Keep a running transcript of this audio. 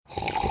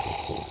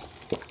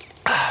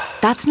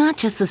That's not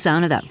just the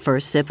sound of that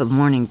first sip of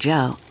Morning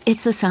Joe.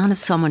 It's the sound of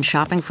someone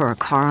shopping for a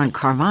car on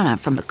Carvana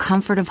from the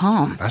comfort of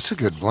home. That's a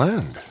good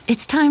blend.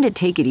 It's time to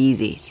take it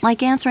easy,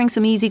 like answering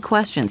some easy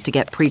questions to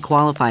get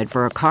pre-qualified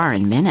for a car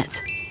in minutes.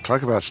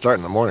 Talk about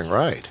starting the morning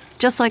right.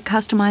 Just like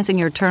customizing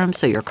your terms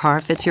so your car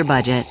fits your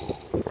budget.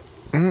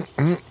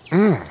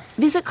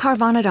 Visit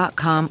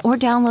Carvana.com or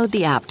download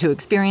the app to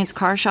experience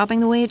car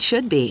shopping the way it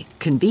should be.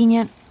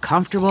 Convenient,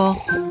 comfortable.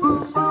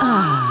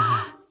 Ah.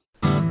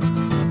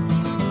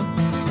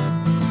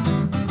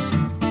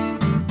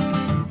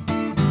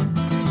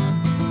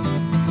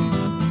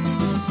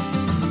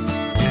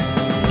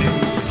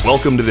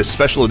 Welcome to this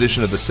special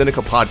edition of the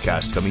Sinica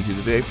Podcast, coming to you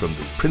today from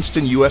the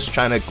Princeton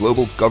U.S.-China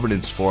Global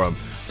Governance Forum,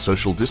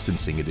 Social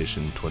Distancing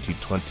Edition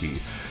 2020.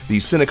 The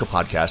Sinica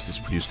Podcast is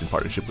produced in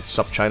partnership with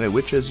SupChina,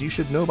 which, as you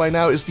should know by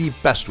now, is the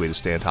best way to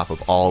stay on top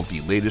of all the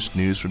latest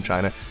news from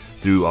China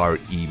through our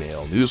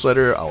email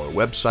newsletter, our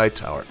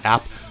website, our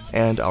app,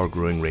 and our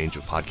growing range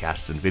of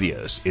podcasts and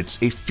videos. It's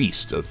a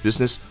feast of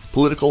business,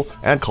 political,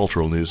 and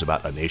cultural news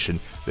about a nation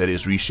that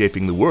is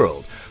reshaping the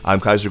world. I'm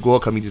Kaiser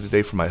coming to you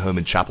today from my home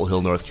in Chapel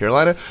Hill, North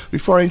Carolina.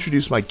 Before I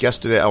introduce my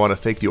guest today, I want to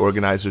thank the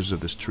organizers of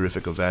this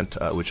terrific event,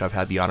 which I've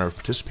had the honor of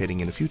participating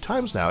in a few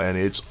times now, and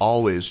it's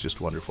always just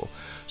wonderful.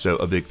 So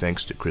a big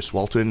thanks to Chris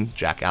Walton,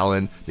 Jack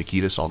Allen,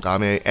 Nikita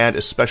Salgame, and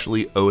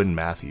especially Owen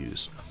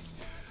Matthews.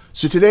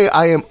 So today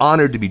I am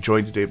honored to be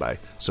joined today by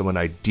someone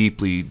I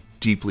deeply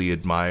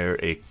admire,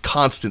 a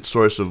constant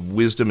source of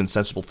wisdom and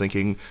sensible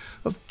thinking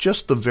of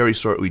just the very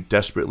sort we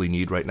desperately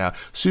need right now.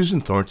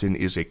 Susan Thornton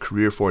is a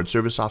career Foreign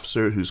Service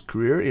officer whose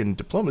career in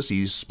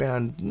diplomacy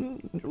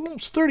spanned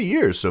almost 30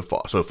 years so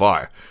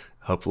far.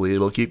 Hopefully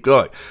it'll keep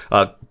going.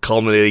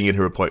 Culminating in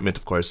her appointment,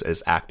 of course,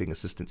 as Acting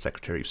Assistant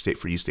Secretary of State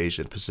for East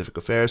Asia and Pacific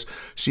Affairs.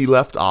 She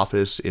left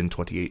office in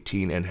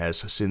 2018 and has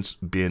since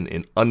been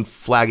an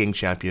unflagging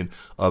champion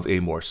of a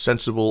more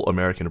sensible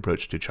American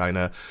approach to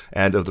China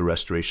and of the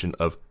restoration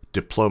of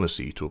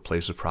diplomacy to a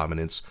place of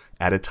prominence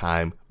at a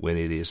time when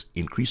it is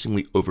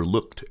increasingly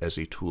overlooked as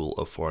a tool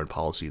of foreign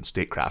policy and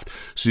statecraft.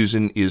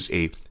 Susan is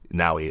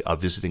now a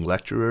visiting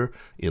lecturer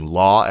in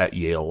law at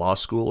Yale Law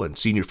School and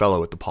senior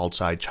fellow at the Paul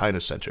Tsai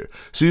China Center.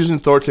 Susan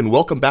Thornton,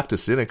 welcome back to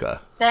Sinica.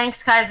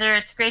 Thanks, Kaiser.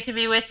 It's great to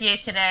be with you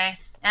today.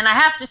 And I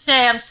have to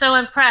say, I'm so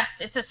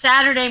impressed. It's a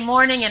Saturday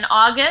morning in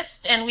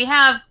August, and we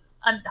have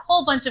a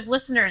whole bunch of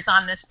listeners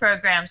on this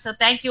program. So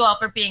thank you all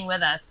for being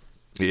with us.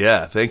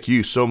 Yeah, thank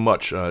you so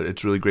much.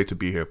 It's really great to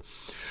be here.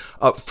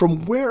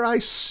 From where I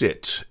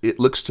sit, it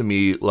looks to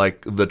me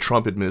like the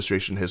Trump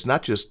administration has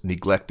not just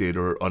neglected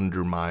or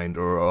undermined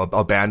or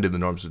abandoned the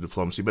norms of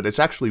diplomacy, but it's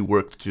actually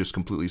worked to just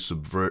completely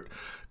subvert,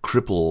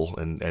 cripple,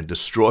 and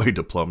destroy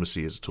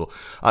diplomacy as a tool.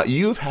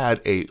 You've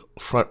had a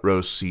front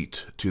row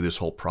seat to this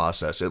whole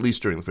process, at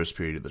least during the first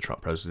period of the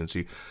Trump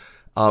presidency.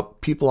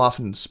 People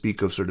often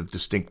speak of sort of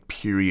distinct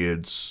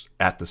periods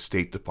at the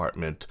State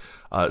Department.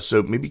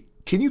 So maybe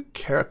can you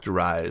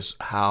characterize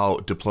how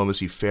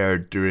diplomacy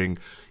fared during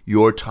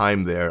your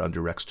time there under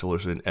Rex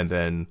Tillerson and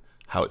then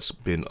how it's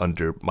been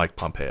under Mike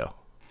Pompeo?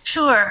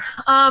 Sure.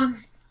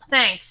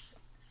 Thanks.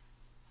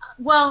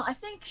 Well, I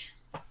think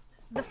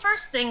the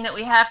first thing that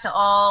we have to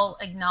all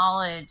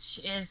acknowledge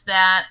is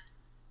that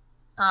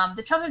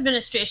the Trump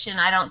administration,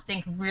 I don't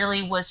think,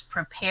 really was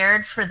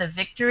prepared for the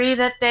victory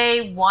that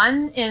they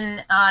won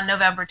in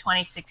November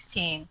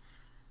 2016.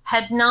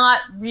 Had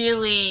not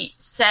really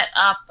set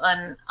up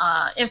an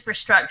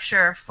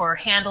infrastructure for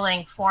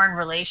handling foreign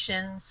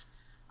relations,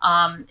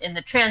 and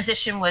the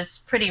transition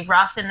was pretty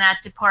rough in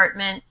that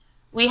department.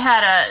 We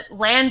had a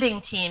landing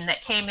team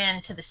that came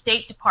into the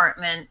State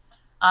Department,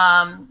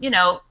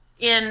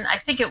 in I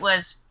think it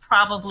was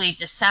probably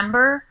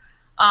December,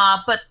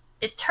 but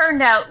it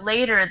turned out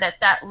later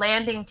that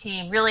landing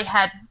team really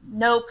had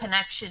no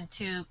connection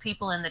to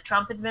people in the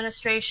Trump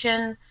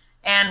administration,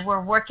 and were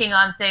working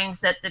on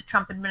things that the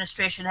Trump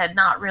administration had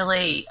not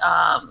really,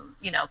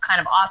 kind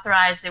of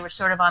authorized. They were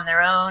sort of on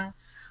their own.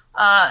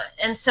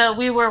 And so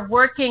we were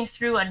working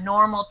through a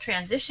normal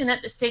transition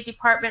at the State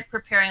Department,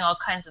 preparing all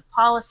kinds of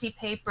policy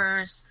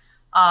papers,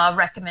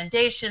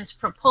 recommendations,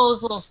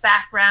 proposals,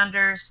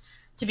 backgrounders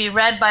to be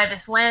read by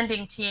this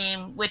landing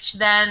team, which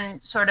then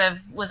sort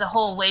of was a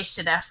whole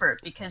wasted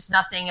effort because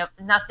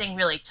nothing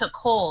really took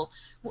hold.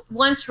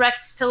 Once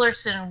Rex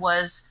Tillerson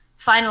was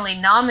finally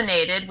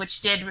nominated,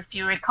 which did, if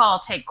you recall,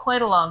 take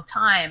quite a long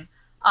time.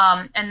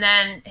 And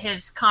then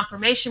his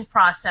confirmation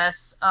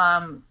process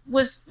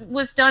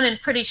was done in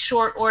pretty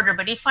short order,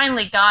 but he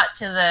finally got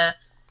to the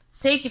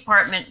State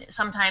Department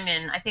sometime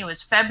in, I think it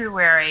was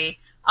February.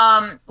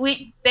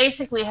 We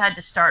basically had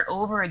to start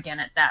over again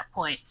at that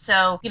point.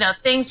 So,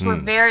 things were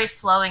very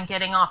slow in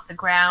getting off the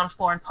ground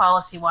foreign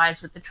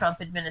policy-wise with the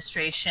Trump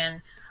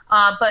administration.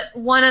 But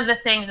one of the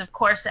things, of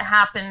course, that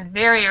happened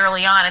very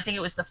early on, I think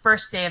it was the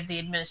first day of the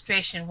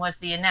administration, was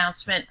the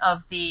announcement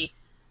of the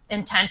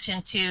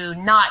intention to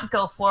not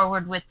go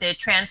forward with the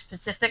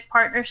Trans-Pacific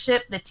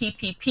Partnership, the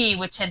TPP,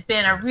 which had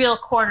been a real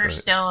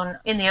cornerstone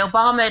in the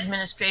Obama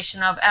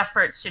administration of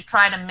efforts to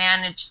try to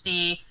manage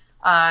the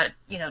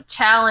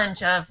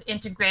challenge of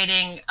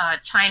integrating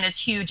China's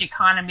huge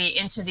economy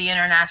into the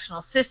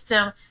international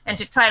system, and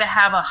to try to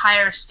have a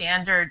higher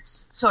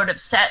standards sort of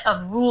set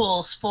of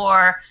rules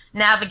for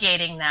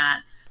navigating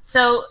that.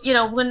 So,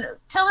 when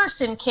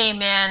Tillerson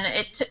came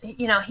in,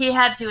 he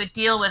had to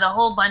deal with a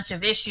whole bunch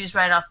of issues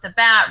right off the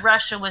bat.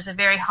 Russia was a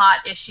very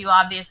hot issue,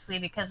 obviously,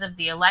 because of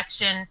the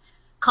election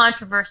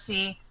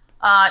controversy.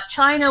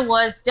 China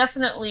was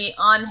definitely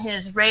on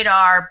his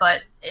radar,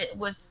 but it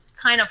was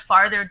kind of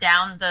farther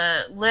down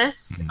the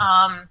list.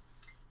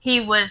 He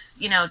was,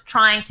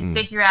 trying to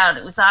figure out,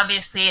 it was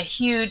obviously a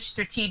huge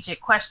strategic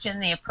question,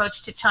 the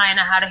approach to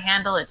China, how to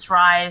handle its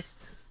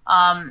rise.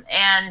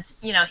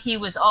 He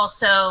was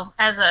also,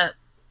 as a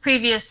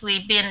previously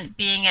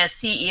being a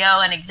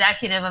CEO and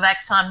executive of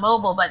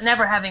ExxonMobil, but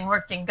never having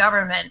worked in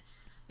government,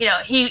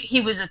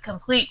 he was a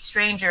complete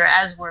stranger,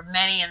 as were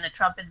many in the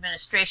Trump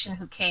administration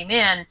who came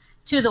in,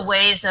 to the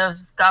ways of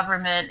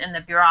government and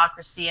the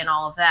bureaucracy and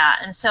all of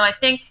that. And so I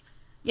think,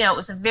 it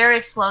was a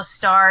very slow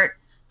start.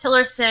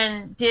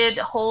 Tillerson did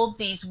hold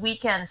these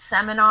weekend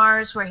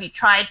seminars where he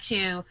tried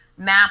to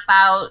map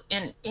out,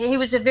 and he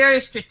was a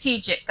very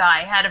strategic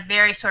guy, had a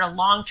very sort of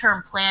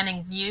long-term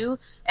planning view,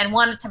 and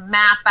wanted to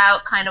map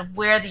out kind of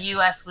where the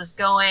U.S. was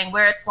going,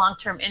 where its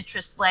long-term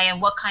interests lay,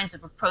 and what kinds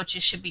of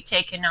approaches should be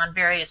taken on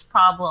various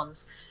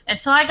problems.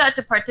 And so I got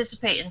to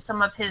participate in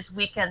some of his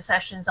weekend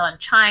sessions on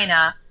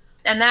China,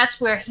 and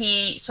that's where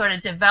he sort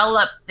of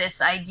developed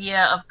this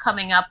idea of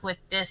coming up with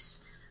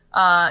this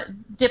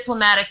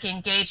diplomatic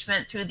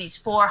engagement through these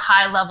 4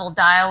 high-level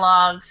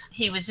dialogues.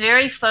 He was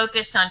very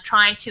focused on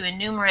trying to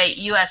enumerate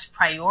U.S.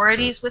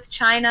 priorities with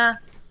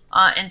China,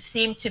 and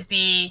seemed to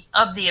be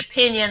of the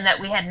opinion that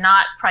we had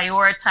not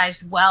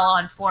prioritized well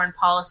on foreign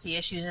policy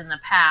issues in the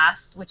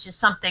past, which is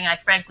something I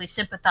frankly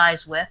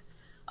sympathize with.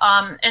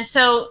 And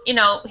so,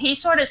 he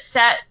sort of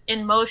set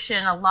in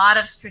motion a lot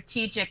of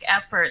strategic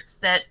efforts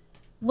that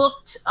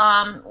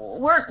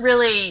weren't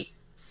really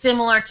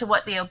similar to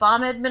what the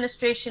Obama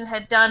administration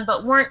had done,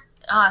 but weren't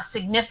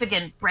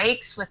significant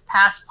breaks with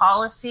past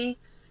policy.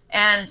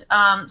 And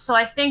so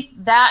I think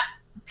that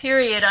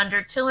period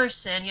under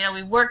Tillerson,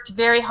 we worked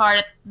very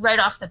hard right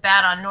off the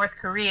bat on North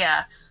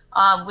Korea,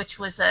 which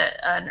was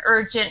an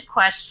urgent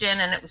question,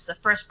 and it was the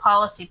first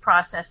policy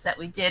process that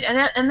we did.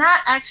 And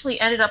that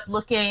actually ended up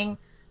looking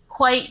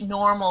quite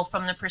normal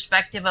from the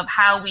perspective of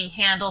how we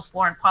handle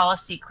foreign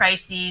policy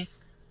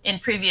crises in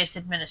previous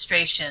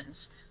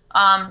administrations.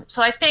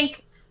 So I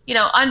think,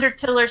 under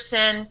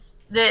Tillerson,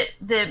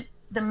 the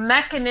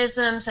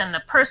mechanisms and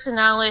the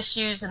personnel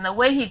issues and the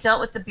way he dealt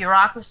with the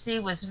bureaucracy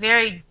was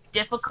very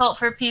difficult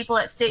for people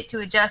at state to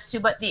adjust to,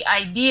 but the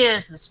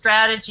ideas, the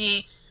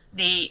strategy,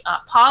 the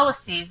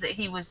policies that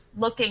he was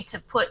looking to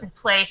put in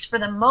place, for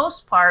the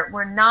most part,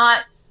 were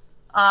not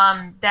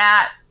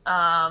that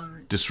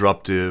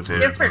disruptive,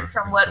 different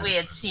from what we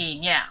had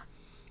seen.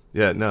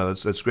 Yeah, no,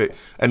 that's great.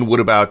 And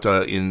what about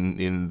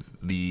in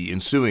the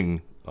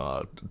ensuing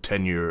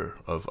tenure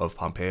of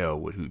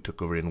Pompeo, who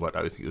took over in what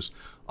I think it was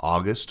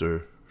August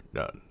or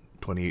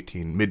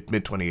 2018, mid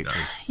 2018?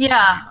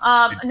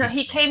 Yeah, no,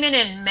 he came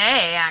in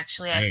May,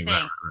 actually, I think.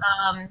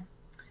 Right.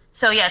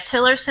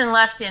 Tillerson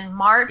left in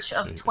March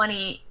of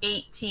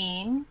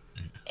 2018,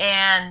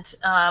 and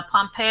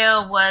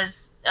Pompeo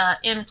was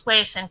in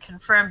place and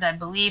confirmed, I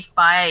believe,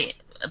 by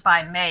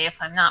May,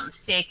 if I'm not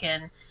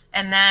mistaken.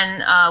 And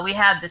then we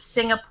had the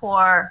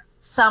Singapore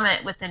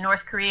summit with the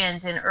North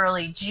Koreans in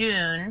early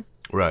June.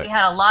 Right. We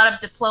had a lot of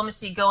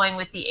diplomacy going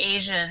with the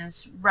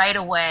Asians right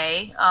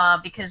away,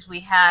 because we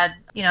had,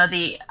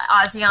 the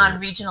ASEAN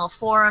Regional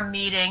Forum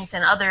meetings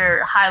and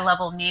other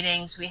high-level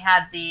meetings. We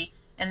had the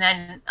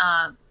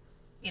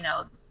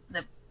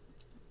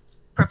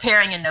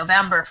preparing in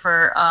November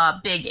for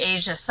big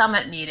Asia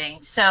summit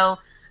meeting. So,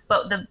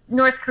 but the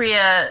North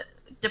Korea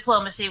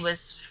diplomacy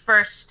was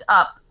first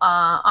up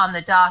on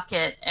the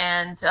docket,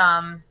 and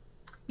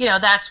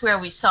that's where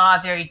we saw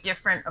a very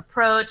different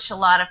approach. A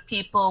lot of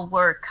people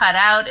were cut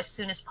out as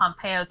soon as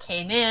Pompeo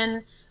came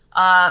in.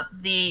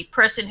 The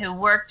person who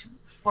worked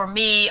for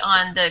me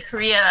on the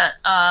Korea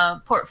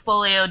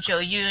portfolio, Jo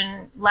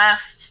Yoon,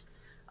 left.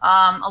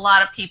 A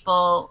lot of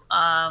people,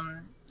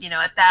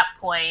 at that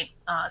point,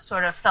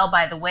 sort of fell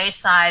by the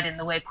wayside in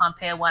the way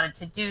Pompeo wanted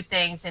to do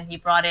things, and he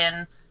brought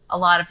in a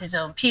lot of his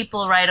own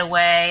people right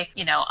away.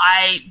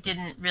 I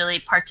didn't really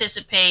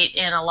participate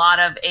in a lot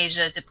of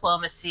Asia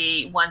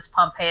diplomacy once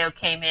Pompeo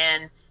came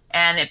in,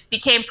 and it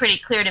became pretty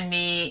clear to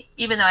me,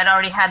 even though I'd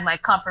already had my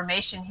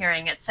confirmation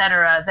hearing, et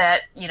cetera,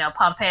 that,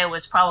 Pompeo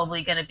was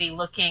probably going to be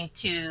looking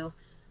to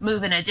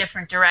move in a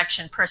different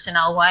direction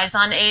personnel-wise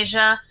on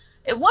Asia.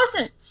 It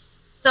wasn't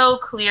so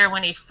clear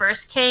when he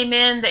first came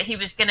in that he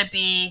was going to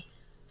be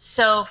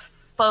so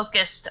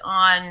focused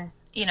on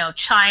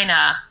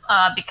China,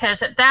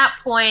 because at that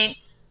point,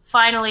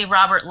 finally,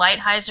 Robert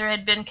Lighthizer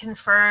had been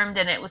confirmed,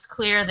 and it was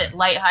clear that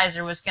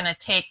Lighthizer was going to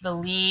take the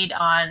lead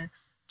on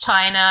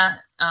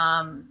China,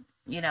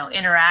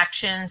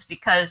 interactions,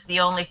 because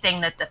the only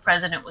thing that the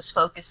president was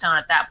focused on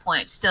at that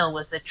point still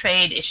was the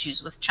trade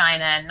issues with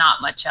China and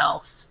not much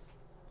else.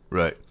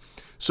 Right.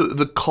 So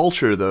the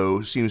culture,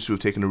 though, seems to have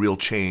taken a real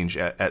change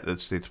at the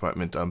State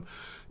Department.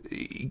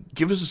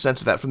 Give us a sense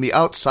of that. From the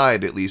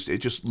outside, at least, it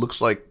just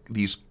looks like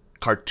these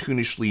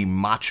cartoonishly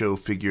macho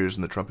figures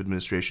in the Trump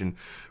administration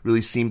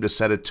really seem to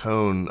set a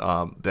tone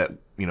that,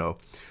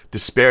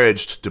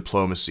 disparaged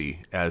diplomacy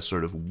as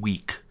sort of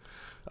weak.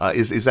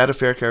 Is that a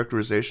fair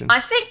characterization? I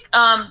think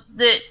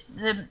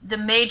the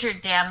major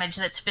damage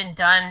that's been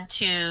done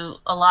to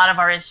a lot of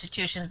our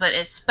institutions, but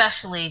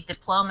especially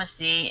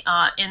diplomacy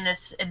in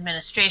this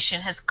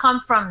administration, has come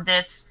from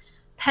this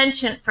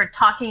penchant for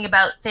talking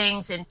about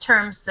things in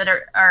terms that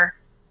are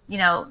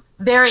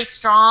very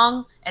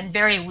strong and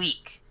very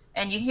weak.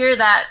 And you hear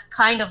that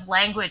kind of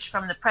language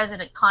from the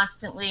president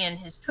constantly in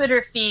his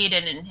Twitter feed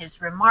and in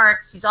his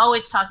remarks. He's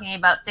always talking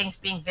about things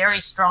being very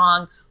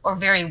strong or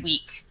very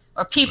weak,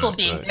 or people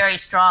being very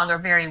strong or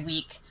very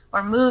weak,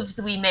 or moves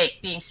that we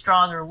make being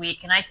strong or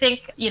weak. And I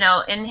think,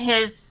 in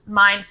his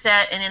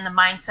mindset and in the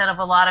mindset of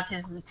a lot of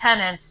his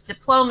lieutenants,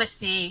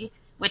 diplomacy,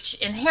 which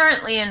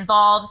inherently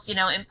involves,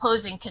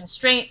 imposing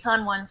constraints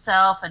on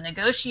oneself, a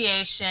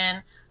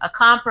negotiation, a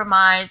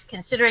compromise,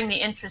 considering the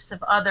interests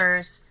of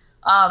others,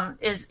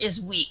 is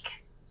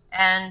weak.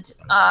 And,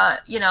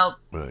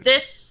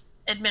 this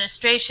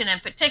administration,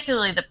 and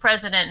particularly the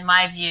president, in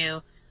my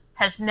view,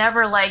 has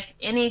never liked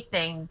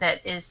anything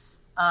that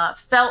is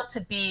felt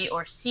to be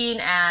or seen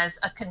as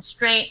a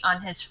constraint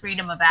on his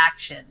freedom of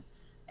action.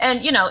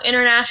 And,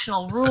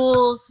 international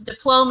rules,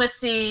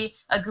 diplomacy,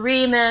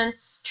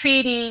 agreements,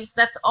 treaties,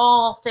 that's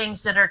all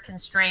things that are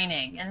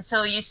constraining. And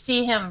so you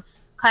see him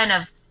kind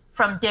of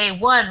from day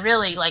one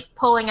really like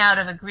pulling out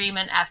of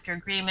agreement after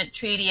agreement,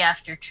 treaty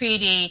after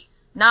treaty,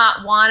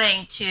 not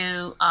wanting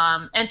to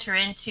enter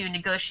into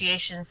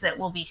negotiations that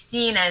will be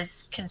seen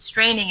as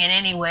constraining in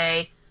any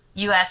way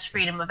U.S.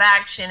 freedom of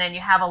action. And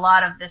you have a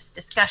lot of this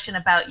discussion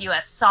about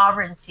U.S.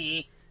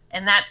 sovereignty,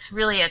 and that's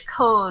really a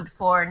code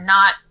for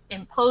not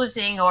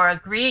imposing or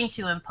agreeing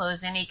to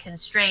impose any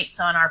constraints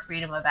on our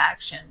freedom of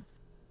action.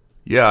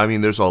 Yeah, I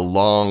mean, there's a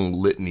long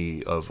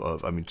litany of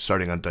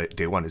starting on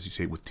day one, as you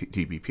say, with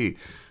TPP,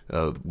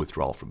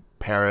 withdrawal from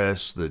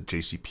Paris, the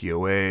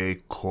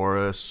JCPOA,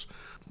 Chorus,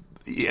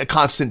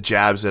 constant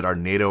jabs at our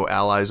NATO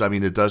allies,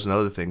 a dozen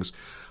other things.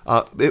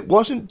 It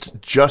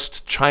wasn't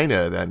just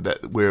China then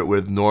where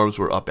the norms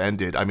were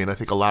upended. I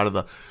think a lot of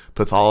the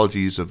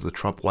pathologies of the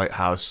Trump White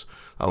House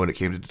when it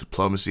came to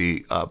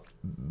diplomacy,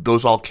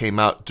 those all came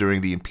out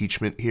during the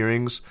impeachment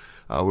hearings,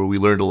 where we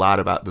learned a lot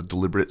about the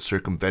deliberate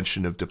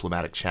circumvention of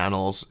diplomatic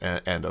channels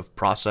and of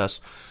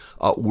process.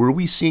 Were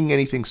we seeing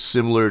anything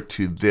similar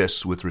to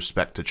this with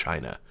respect to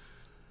China?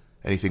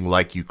 Anything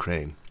like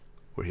Ukraine,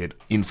 where he had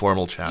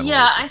informal channels?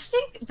 Yeah, I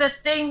think the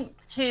thing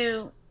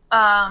to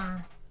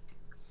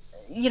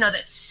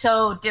that's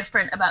so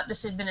different about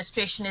this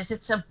administration is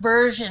its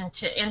aversion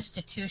to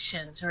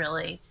institutions,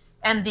 really,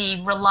 and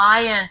the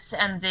reliance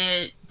and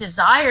the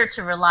desire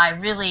to rely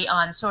really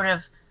on sort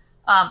of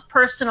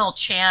personal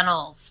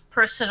channels,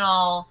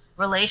 personal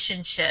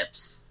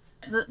relationships.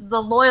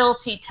 The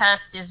loyalty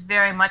test is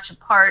very much a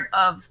part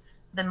of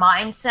the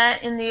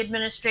mindset in the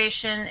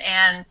administration,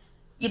 and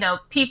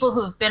people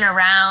who've been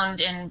around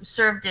and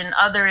served in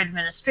other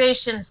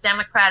administrations,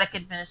 democratic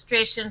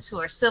administrations, who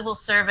are civil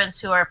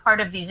servants, who are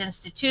part of these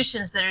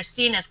institutions that are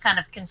seen as kind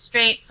of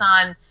constraints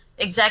on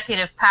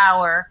executive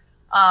power,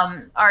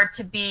 are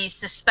to be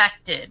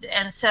suspected.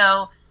 And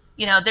so,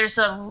 there's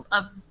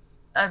a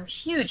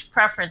huge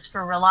preference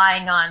for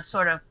relying on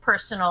sort of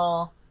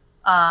personal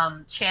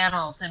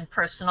channels and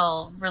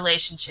personal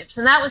relationships.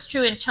 And that was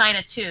true in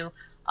China, too,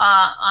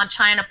 on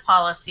China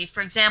policy.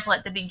 For example,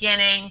 at the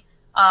beginning,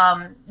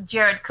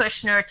 Jared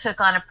Kushner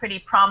took on a pretty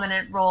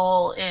prominent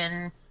role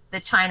in the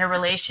China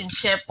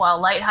relationship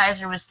while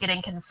Lighthizer was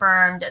getting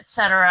confirmed, et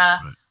cetera.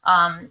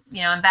 Right.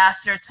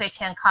 Ambassador Cui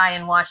Tiankai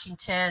in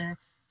Washington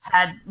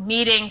had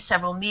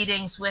several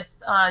meetings with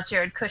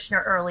Jared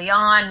Kushner early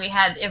on. We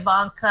had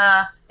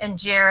Ivanka and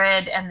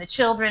Jared and the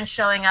children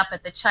showing up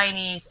at the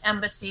Chinese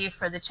embassy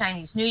for the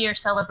Chinese New Year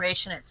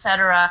celebration, et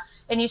cetera.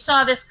 And you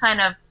saw this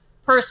kind of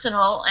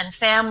personal and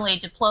family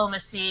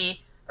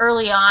diplomacy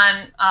early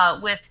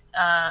on with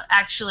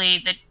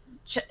actually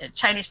the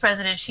Chinese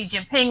President Xi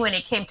Jinping when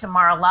he came to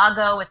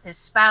Mar-a-Lago with his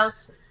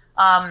spouse.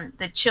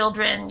 The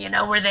children,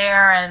 were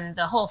there, and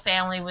the whole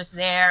family was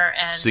there,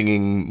 and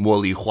singing Mo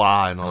Li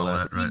Hua and all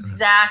that. Right.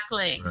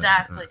 Exactly.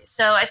 Right.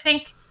 So I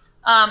think,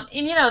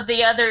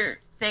 the other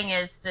thing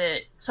is the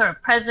sort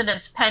of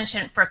president's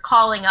penchant for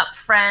calling up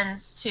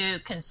friends to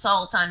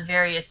consult on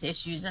various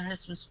issues, and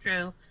this was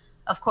true,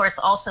 of course,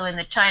 also in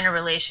the China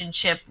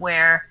relationship,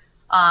 where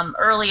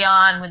early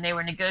on when they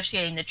were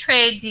negotiating the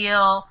trade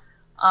deal,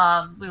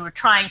 we were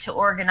trying to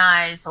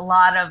organize a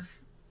lot of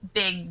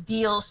big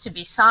deals to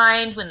be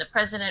signed when the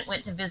president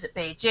went to visit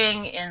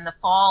Beijing in the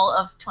fall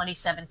of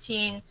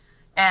 2017.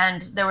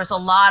 And there was a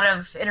lot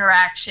of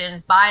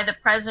interaction by the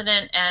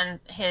president and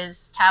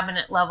his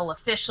cabinet level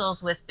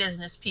officials with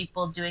business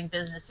people doing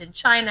business in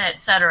China,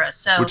 et cetera.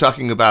 So we're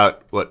talking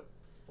about what?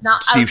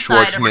 Not Steve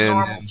outside Schwartzman, of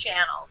normal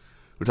channels.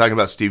 We're talking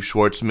about Steve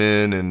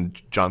Schwartzman and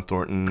John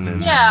Thornton.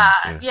 And,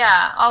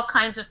 yeah, all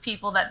kinds of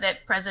people that the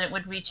president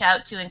would reach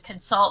out to and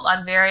consult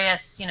on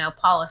various,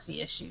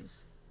 policy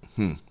issues.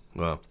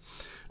 Well,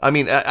 I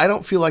mean, I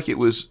don't feel like it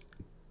was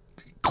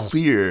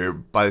clear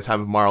by the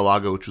time of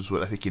Mar-a-Lago, which was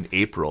what I think in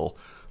April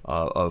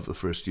of the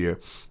first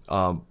year,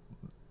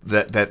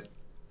 that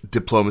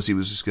diplomacy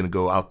was just going to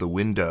go out the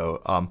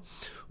window.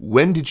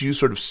 When did you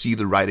sort of see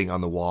the writing on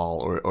the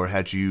wall, or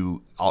had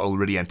you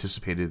already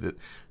anticipated that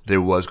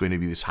there was going to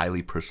be this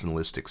highly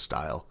personalistic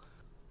style?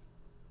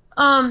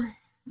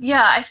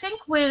 Yeah, I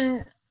think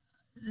when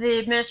the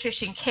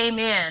administration came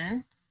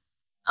in,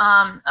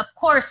 of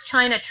course,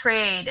 China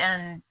trade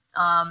and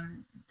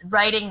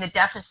righting the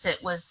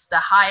deficit was the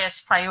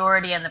highest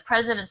priority in the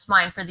president's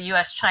mind for the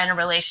U.S.-China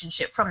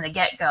relationship from the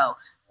get-go.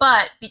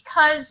 But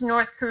because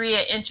North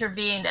Korea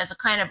intervened as a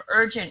kind of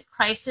urgent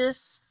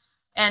crisis,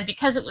 and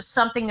because it was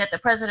something that the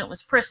president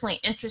was personally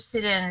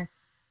interested in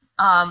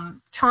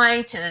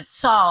trying to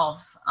solve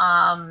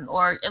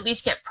or at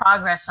least get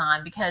progress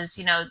on, because,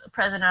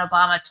 President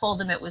Obama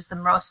told him it was the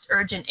most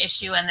urgent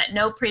issue and that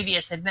no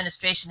previous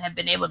administration had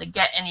been able to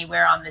get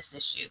anywhere on this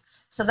issue.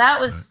 So that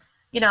was,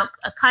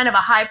 a kind of a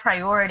high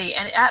priority.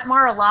 And at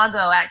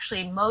Mar-a-Lago,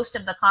 actually, most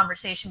of the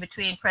conversation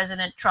between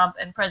President Trump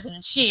and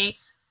President Xi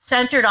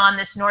centered on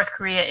this North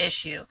Korea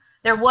issue.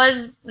 There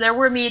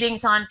were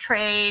meetings on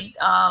trade,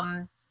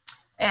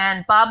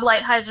 and Bob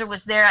Lighthizer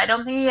was there. I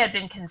don't think he had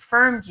been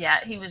confirmed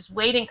yet. He was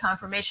waiting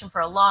confirmation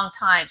for a long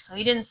time, so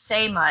he didn't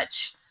say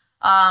much.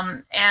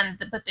 But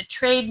the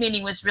trade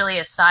meeting was really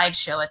a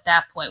sideshow at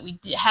that point. We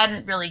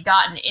hadn't really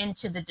gotten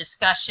into the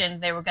discussion.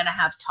 They were going to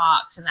have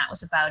talks, and that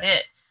was about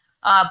it.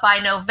 By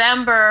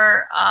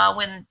November,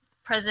 when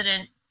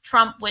President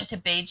Trump went to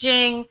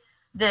Beijing,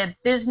 the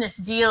business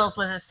deals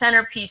was a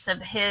centerpiece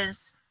of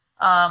his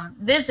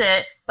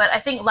visit, but I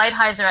think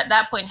Lighthizer at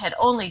that point had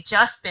only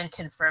just been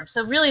confirmed.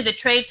 So really the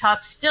trade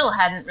talks still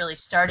hadn't really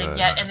started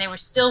yet, and they were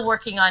still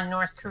working on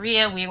North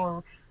Korea. We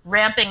were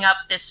ramping up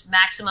this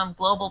maximum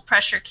global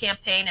pressure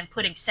campaign and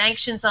putting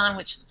sanctions on,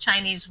 which the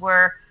Chinese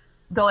were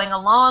going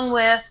along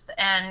with,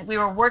 and we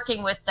were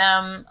working with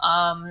them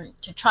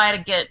to try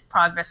to get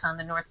progress on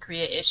the North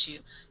Korea issue.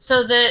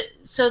 So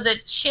the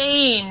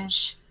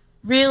change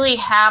really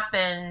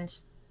happened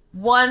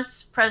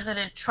once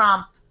President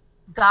Trump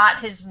got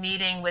his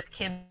meeting with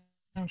Kim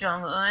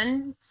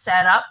Jong-un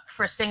set up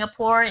for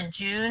Singapore in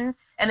June,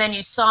 and then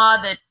you saw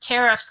the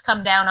tariffs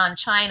come down on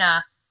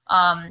China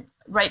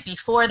right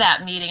before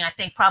that meeting. I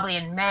think probably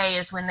in May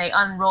is when they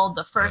unrolled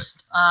the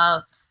first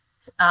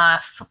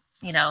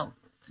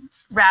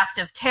raft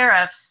of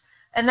tariffs,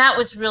 and that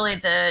was really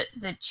the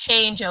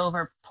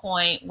changeover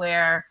point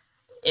where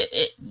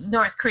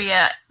North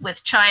Korea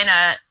with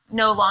China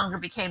no longer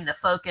became the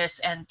focus,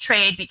 and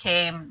trade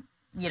became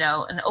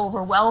an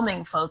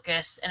overwhelming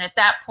focus. And at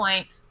that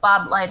point,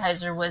 Bob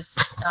Lighthizer was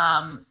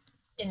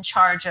in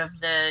charge of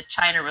the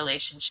China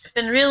relationship.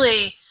 And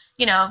really,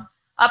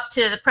 up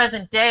to the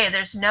present day,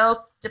 there's no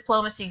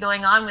diplomacy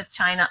going on with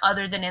China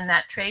other than in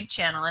that trade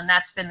channel. And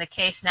that's been the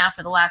case now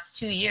for the last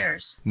 2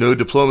 years. No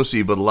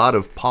diplomacy, but a lot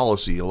of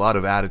policy, a lot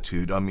of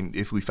attitude. I mean,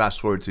 if we fast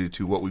forward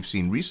to what we've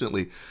seen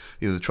recently,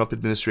 the Trump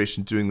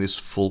administration doing this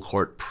full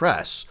court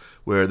press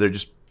where they're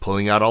just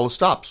pulling out all the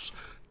stops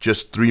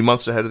just 3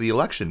 months ahead of the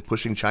election,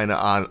 pushing China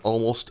on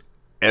almost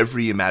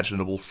every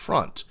imaginable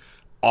front,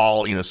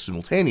 all,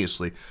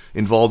 simultaneously,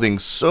 involving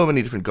so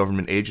many different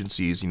government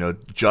agencies,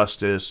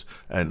 justice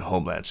and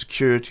homeland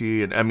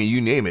security, and I mean,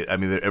 you name it. I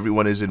mean,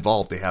 everyone is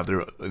involved. They have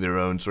their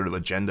own sort of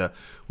agenda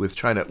with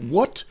China.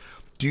 What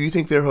do you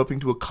think they're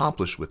hoping to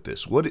accomplish with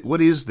this?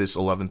 What is this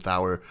 11th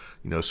hour,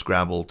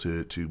 scramble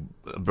to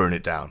burn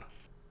it down?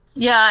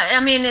 Yeah, I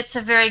mean, it's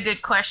a very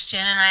good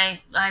question, and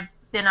I've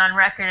been on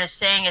record as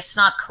saying it's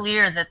not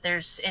clear that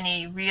there's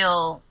any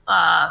real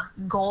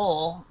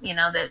goal,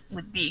 that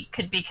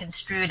could be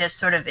construed as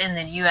sort of in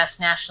the U.S.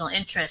 national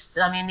interest.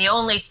 I mean, the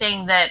only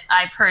thing that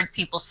I've heard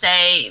people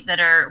say that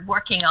are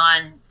working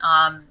on,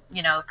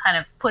 kind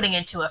of putting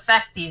into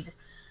effect these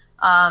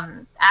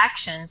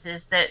actions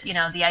is that,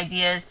 the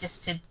idea is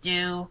just to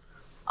do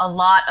a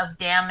lot of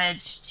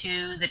damage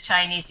to the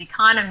Chinese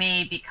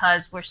economy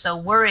because we're so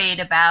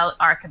worried about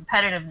our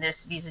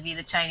competitiveness vis-a-vis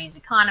the Chinese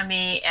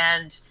economy,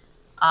 and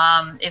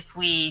if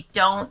we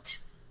don't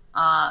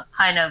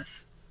kind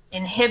of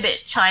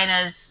inhibit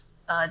China's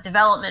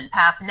development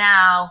path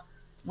now,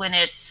 when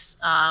it's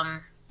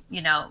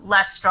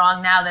less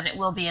strong now than it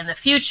will be in the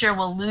future,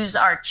 we'll lose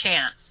our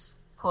chance,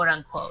 quote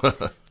unquote.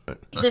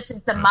 This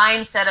is the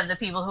mindset of the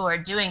people who are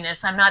doing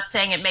this. I'm not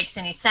saying it makes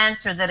any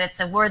sense or that it's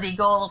a worthy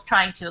goal of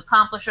trying to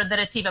accomplish or that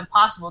it's even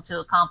possible to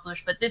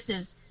accomplish, but this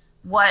is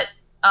what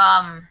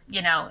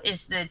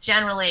is the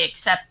generally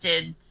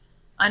accepted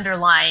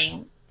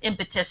underlying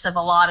impetus of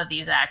a lot of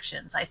these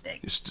actions, I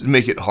think. Just to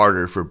make it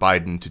harder for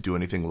Biden to do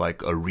anything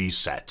like a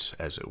reset,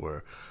 as it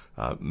were.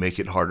 Make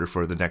it harder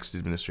for the next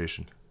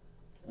administration.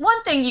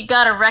 One thing you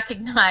got to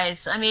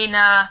recognize, I mean,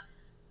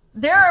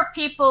 there are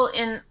people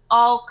in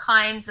all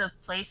kinds of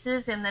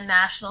places in the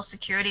national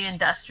security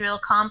industrial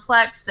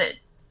complex that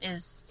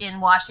is in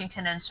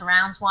Washington and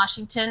surrounds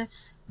Washington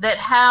that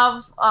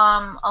have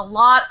a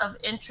lot of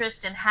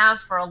interest and have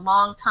for a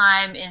long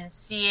time in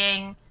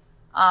seeing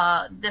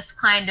this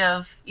kind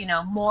of,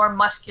 more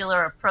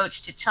muscular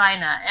approach to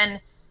China.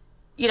 And,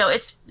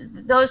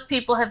 those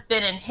people have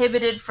been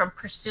inhibited from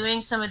pursuing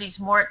some of these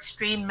more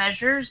extreme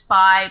measures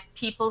by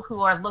people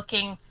who are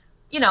looking,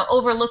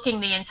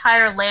 overlooking the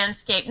entire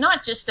landscape,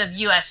 not just of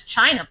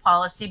U.S.-China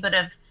policy, but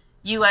of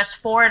U.S.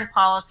 foreign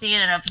policy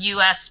and of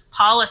U.S.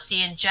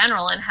 policy in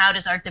general, and how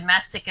does our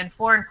domestic and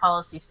foreign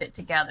policy fit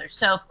together.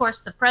 So, of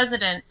course, the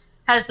president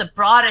has the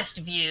broadest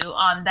view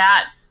on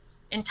that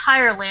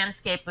entire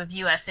landscape of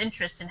U.S.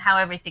 interests and how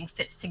everything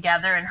fits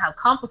together and how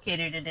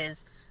complicated it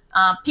is.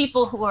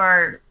 People who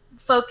are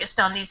focused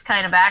on these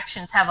kind of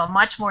actions have a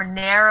much more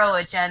narrow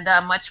agenda,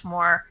 a much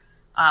more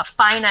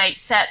finite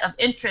set of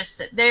interests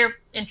that they're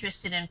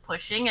interested in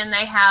pushing, and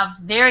they have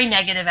very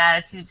negative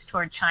attitudes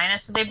toward China.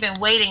 So they've been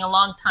waiting a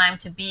long time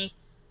to be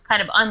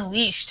kind of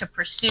unleashed to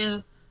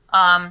pursue,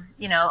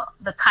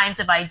 the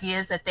kinds of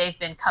ideas that they've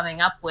been coming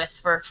up with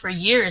for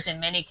years in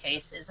many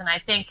cases. And I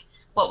think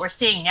what we're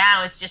seeing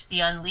now is just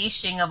the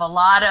unleashing of a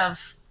lot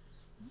of,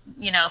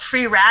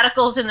 free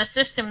radicals in the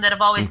system that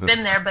have always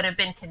been there but have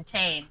been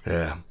contained.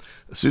 Yeah.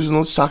 Susan,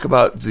 let's talk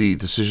about the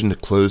decision to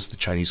close the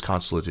Chinese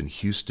consulate in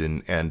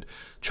Houston and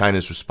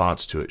China's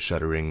response to it,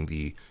 shuttering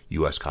the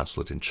U.S.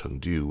 consulate in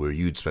Chengdu, where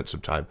you'd spent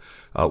some time.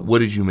 What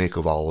did you make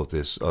of all of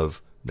this,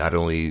 of not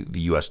only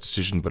the U.S.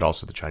 decision but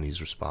also the Chinese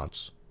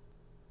response?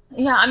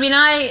 Yeah,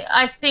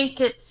 I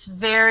think it's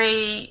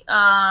very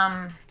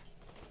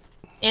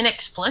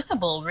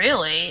inexplicable,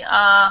 really.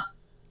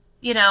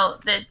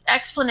 The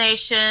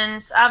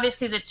explanations,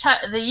 obviously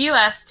the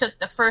U.S. took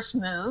the first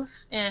move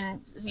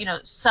in,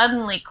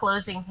 suddenly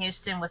closing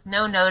Houston with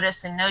no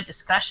notice and no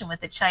discussion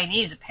with the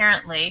Chinese,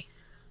 apparently.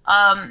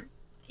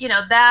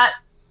 That,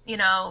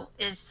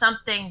 is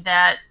something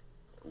that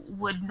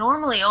would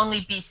normally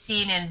only be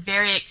seen in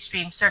very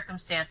extreme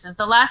circumstances.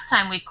 The last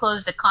time we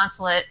closed a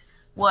consulate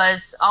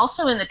was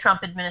also in the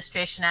Trump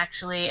administration,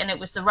 actually, and it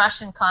was the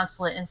Russian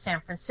consulate in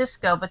San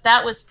Francisco, but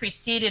that was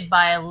preceded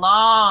by a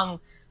long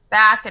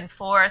back and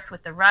forth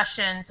with the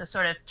Russians, a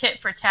sort of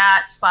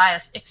tit-for-tat spy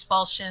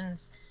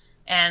expulsions,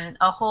 and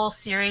a whole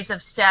series of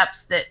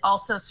steps that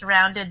also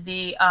surrounded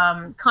the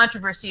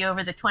controversy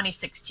over the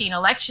 2016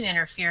 election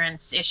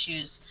interference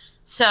issues.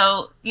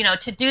 So,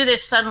 to do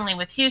this suddenly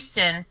with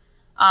Houston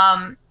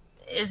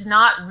is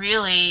not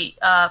really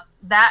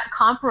that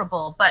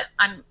comparable, but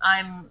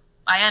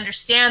I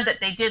understand that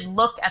they did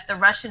look at the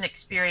Russian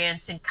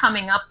experience in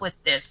coming up with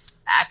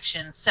this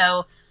action.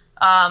 So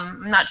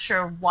I'm not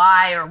sure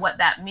why or what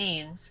that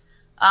means.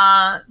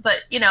 But,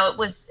 it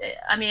was,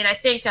 I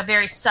think a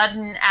very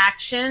sudden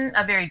action,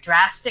 a very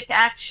drastic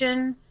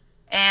action.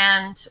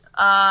 And,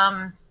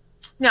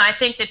 I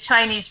think the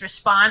Chinese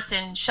response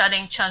in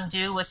shutting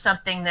Chengdu was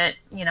something that,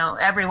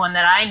 everyone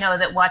that I know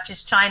that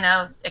watches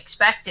China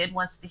expected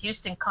once the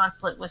Houston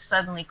consulate was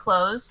suddenly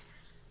closed.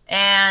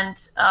 And,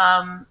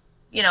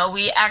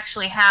 we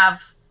actually have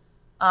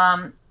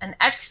an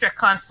extra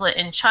consulate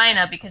in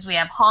China because we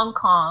have Hong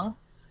Kong.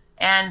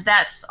 And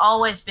that's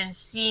always been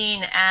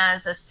seen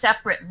as a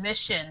separate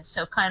mission,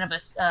 so kind of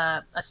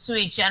a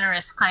sui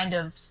generis kind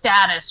of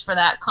status for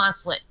that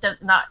consulate.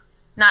 Does not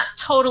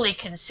totally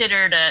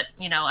considered a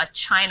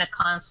China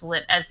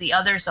consulate as the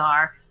others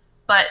are,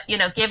 but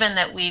given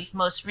that we've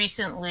most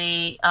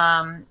recently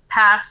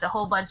passed a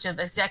whole bunch of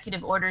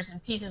executive orders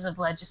and pieces of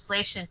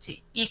legislation to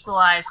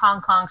equalize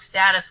Hong Kong's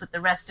status with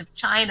the rest of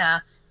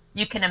China,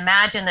 you can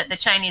imagine that the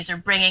Chinese are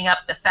bringing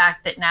up the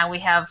fact that now we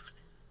have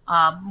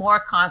more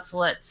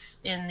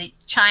consulates in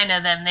China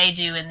than they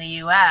do in the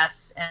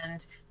U.S.,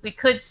 and we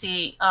could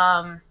see,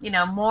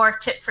 more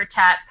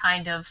tit-for-tat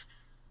kind of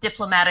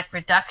diplomatic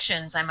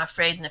reductions, I'm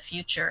afraid, in the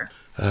future.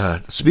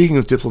 Speaking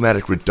of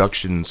diplomatic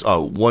reductions,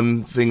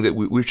 one thing that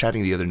we were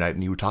chatting the other night,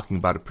 and you were talking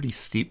about a pretty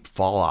steep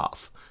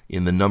fall-off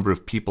in the number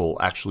of people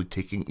actually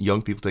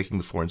young people taking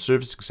the Foreign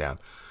Service exam.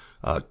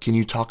 Can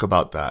you talk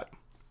about that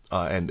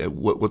and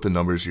what the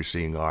numbers you're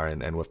seeing are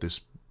and what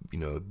this,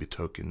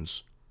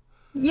 betokens?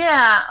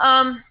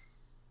 Yeah,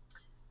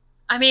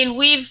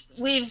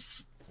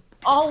 we've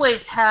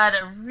always had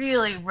a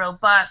really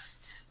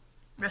robust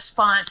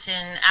response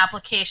in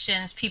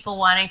applications, people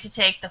wanting to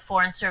take the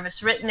Foreign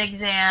Service written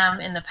exam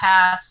in the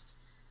past,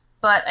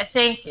 but I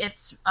think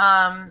it's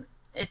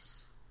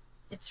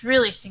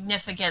really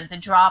significant, the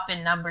drop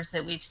in numbers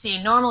that we've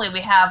seen. Normally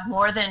we have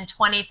more than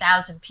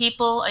 20,000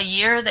 people a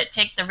year that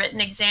take the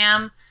written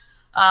exam.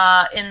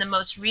 In the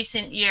most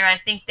recent year, I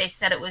think they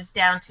said it was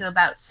down to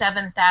about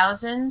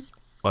 7,000.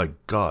 My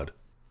God.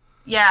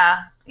 Yeah.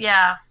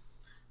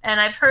 And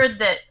I've heard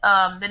that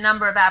the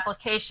number of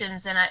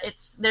applications, and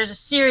there's a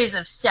series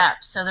of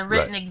steps. So the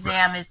written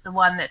exam is the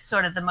one that's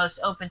sort of the most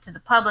open to the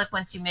public.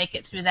 Once you make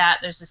it through that,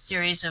 there's a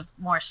series of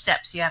more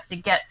steps you have to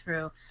get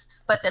through.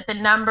 But that the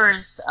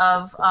numbers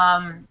of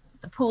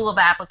the pool of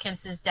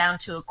applicants is down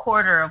to a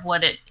quarter of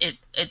what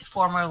it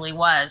formerly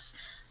was.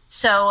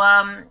 So,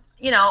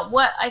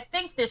 what I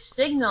think this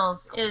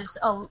signals is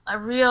a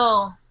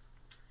real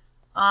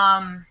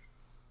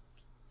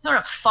sort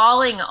of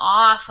falling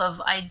off of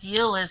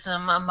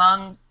idealism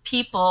among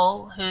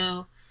people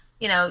who,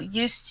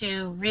 used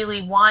to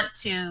really want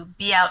to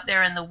be out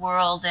there in the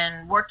world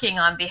and working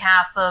on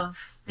behalf of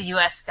the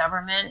U.S.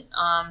 government,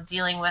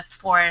 dealing with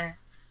foreign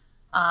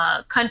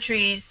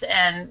countries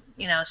and,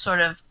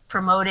 sort of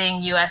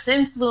promoting U.S.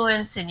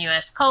 influence and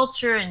U.S.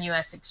 culture and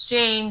U.S.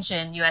 exchange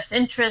and U.S.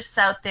 interests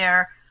out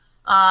there.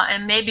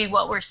 And maybe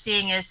what we're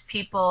seeing is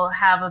people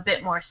have a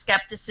bit more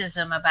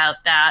skepticism about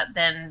that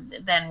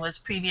than was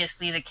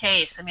previously the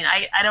case. I mean,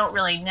 I don't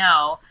really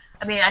know.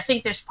 I mean, I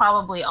think there's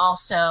probably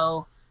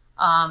also,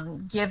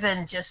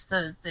 given just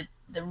the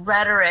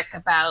rhetoric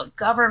about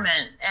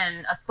government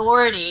and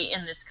authority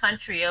in this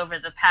country over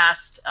the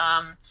past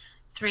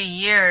 3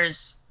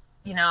 years,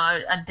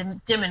 a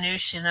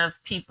diminution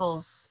of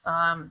people's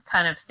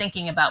kind of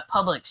thinking about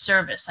public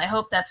service. I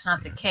hope that's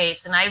not the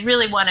case. And I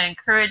really want to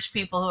encourage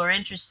people who are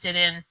interested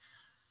in,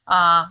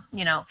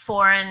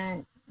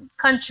 foreign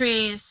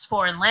countries,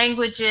 foreign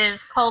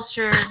languages,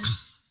 cultures,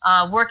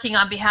 working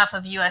on behalf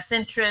of U.S.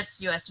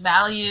 interests, U.S.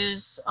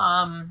 values,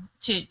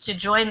 to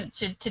join,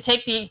 to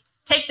take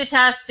the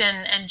test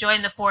and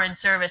join the Foreign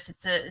Service.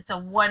 It's a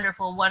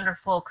wonderful,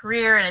 wonderful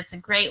career, and it's a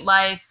great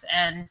life.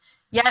 And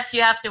yes,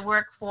 you have to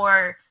work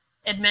for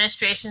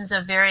administrations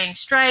of varying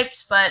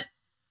stripes, but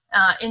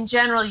in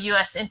general,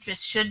 U.S.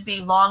 interests should be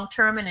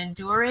long-term and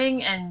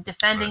enduring, and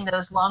defending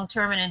those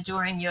long-term and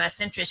enduring U.S.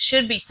 interests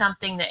should be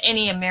something that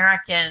any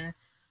American,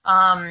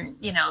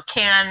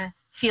 can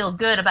feel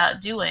good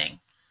about doing.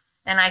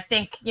 And I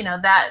think,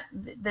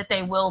 that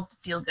they will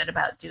feel good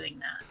about doing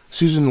that.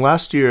 Susan,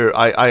 last year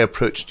I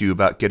approached you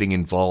about getting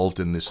involved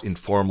in this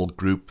informal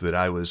group that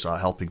I was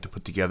helping to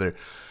put together.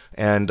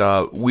 And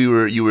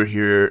you were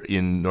here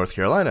in North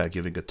Carolina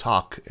giving a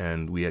talk,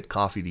 and we had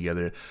coffee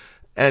together.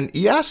 And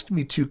he asked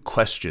me 2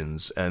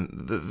 questions,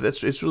 and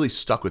it's really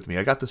stuck with me.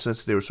 I got the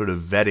sense they were sort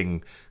of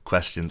vetting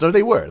questions, or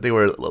they were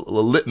a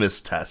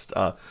litmus test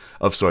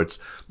of sorts.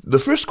 The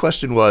first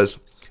question was,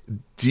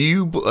 I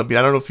don't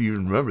know if you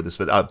remember this,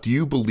 but do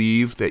you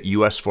believe that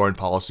U.S. foreign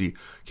policy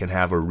can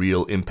have a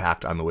real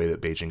impact on the way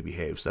that Beijing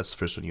behaves? That's the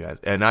first one you had.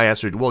 And I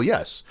answered, well,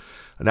 yes,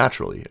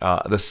 naturally.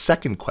 The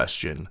second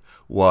question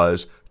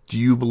was, do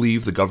you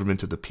believe the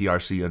government of the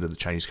PRC under the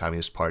Chinese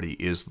Communist Party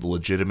is the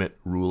legitimate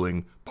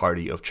ruling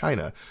party of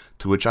China?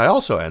 To which I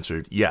also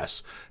answered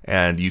yes.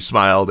 And you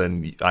smiled,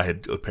 and I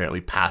had apparently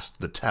passed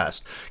the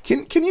test.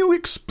 Can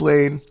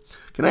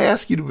I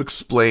ask you to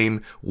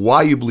explain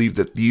why you believe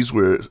that these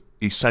were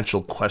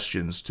essential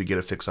questions to get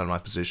a fix on my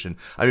position?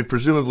 I mean,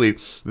 presumably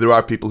there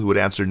are people who would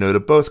answer no to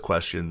both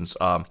questions,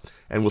 and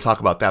we'll talk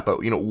about that.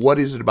 But what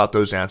is it about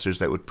those answers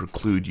that would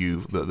preclude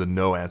you, the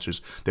no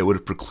answers, that would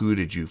have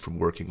precluded you from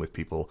working with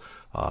people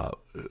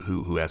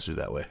who answered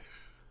that way?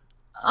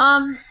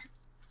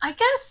 I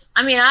guess,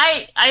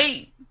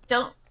 I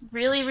don't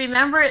really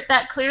remember it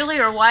that clearly,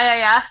 or why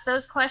I asked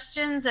those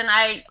questions, and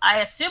I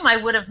assume I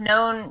would have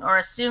known or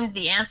assumed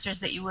the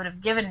answers that you would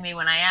have given me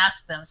when I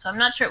asked them, so I'm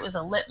not sure it was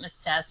a litmus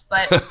test,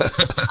 but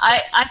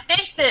I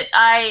think that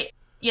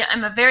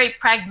I'm a very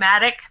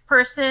pragmatic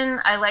person.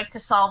 I like to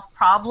solve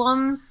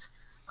problems,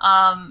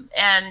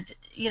 and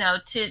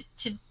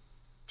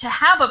to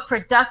have a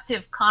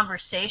productive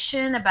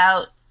conversation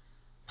about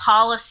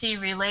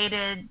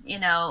policy-related,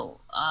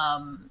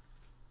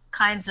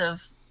 kinds of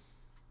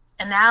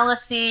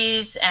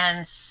analyses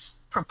and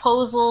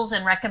proposals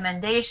and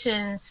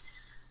recommendations.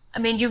 I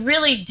mean, you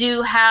really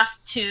do have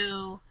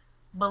to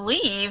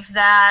believe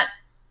that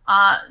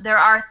there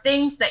are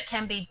things that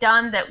can be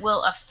done that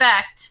will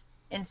affect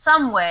in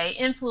some way,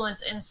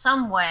 influence in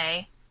some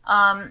way,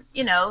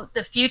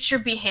 the future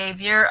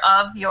behavior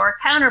of your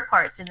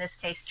counterparts, in this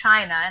case,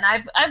 China. And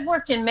I've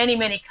worked in many,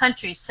 many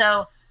countries,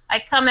 so I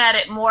come at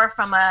it more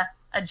from a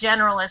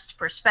generalist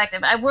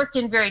perspective. I worked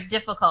in very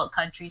difficult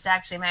countries,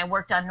 actually. I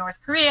worked on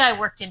North Korea, I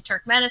worked in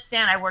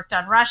Turkmenistan, I worked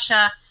on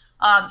Russia.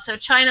 So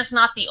China's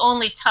not the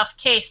only tough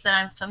case that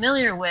I'm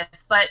familiar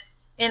with, but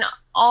in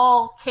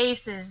all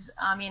cases,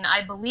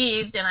 I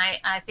believed, and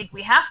I think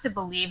we have to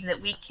believe that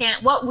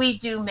what we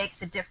do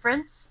makes a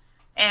difference,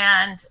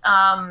 and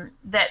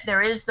that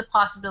there is the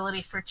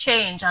possibility for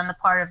change on the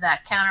part of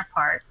that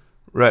counterpart.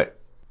 Right.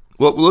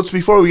 Well,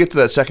 before we get to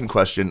that second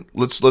question,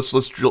 let's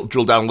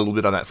drill down a little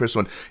bit on that first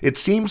one. It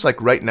seems like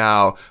right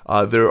now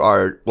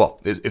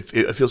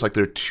it feels like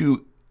there are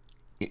 2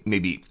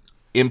 maybe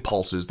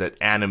impulses that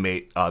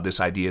animate this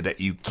idea that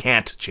you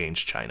can't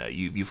change China.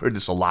 You've heard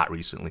this a lot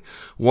recently.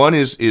 One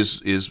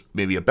is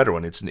maybe a better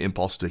one. It's an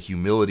impulse to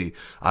humility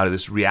out of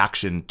this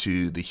reaction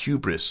to the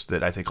hubris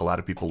that I think a lot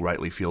of people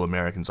rightly feel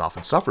Americans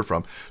often suffer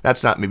from.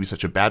 That's not maybe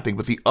such a bad thing,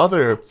 but the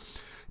other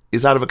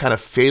is out of a kind of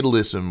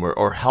fatalism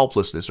or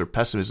helplessness or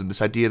pessimism,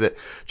 this idea that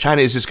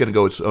China is just going to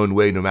go its own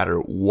way no matter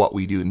what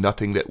we do.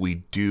 Nothing that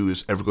we do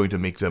is ever going to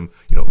make them,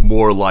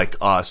 more like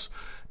us.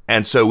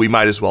 And so we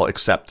might as well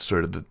accept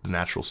sort of the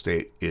natural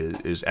state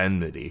is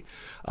enmity.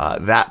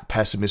 That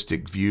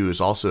pessimistic view is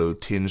also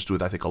tinged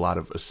with, I think, a lot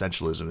of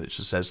essentialism. It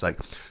just says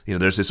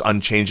there's this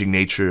unchanging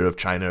nature of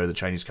China or the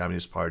Chinese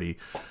Communist Party.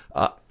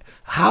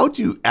 How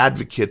do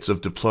advocates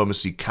of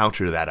diplomacy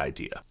counter that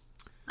idea?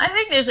 I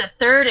think there's a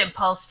third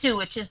impulse, too,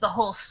 which is the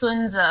whole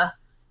Sun Tzu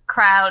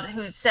crowd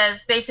who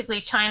says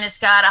basically China's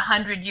got a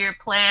 100-year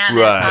plan.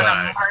 Right. It's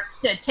on a march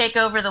to take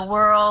over the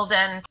world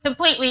and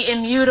completely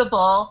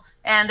immutable,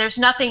 and there's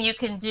nothing you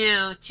can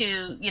do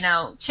to,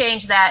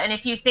 change that. And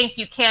if you think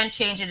you can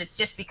change it, it's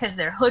just because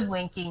they're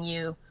hoodwinking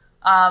you,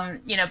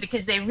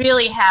 because they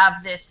really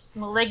have this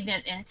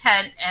malignant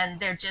intent and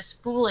they're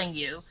just fooling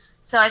you.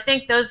 So I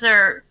think those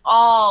are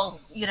all,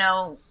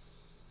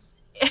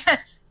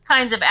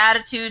 kinds of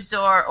attitudes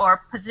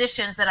or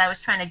positions that I was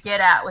trying to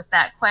get at with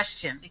that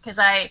question, because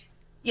I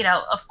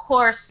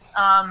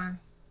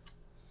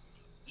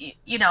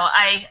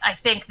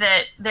think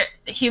that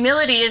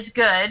humility is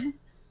good,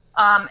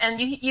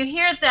 and you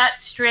hear that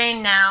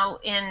strain now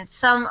in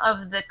some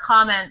of the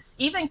comments,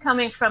 even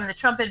coming from the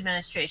Trump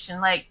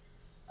administration. Like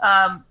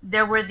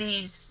there were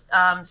these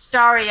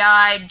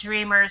starry-eyed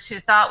dreamers who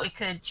thought we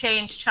could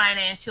change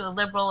China into a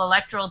liberal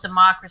electoral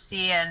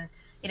democracy, and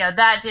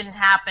that didn't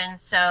happen.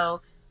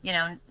 So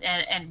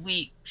and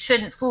we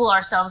shouldn't fool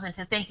ourselves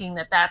into thinking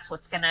that that's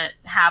what's going to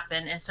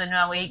happen. And so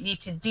now we need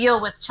to deal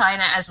with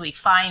China as we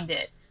find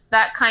it.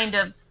 That kind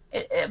of,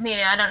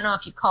 I don't know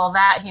if you call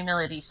that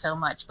humility so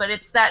much, but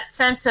it's that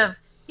sense of,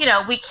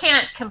 we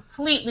can't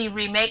completely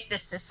remake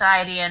this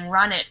society and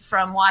run it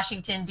from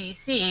Washington,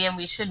 D.C., and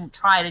we shouldn't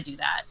try to do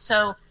that.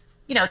 So,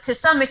 to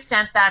some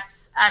extent,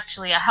 that's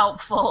actually a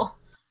helpful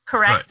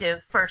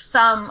corrective for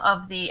some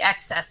of the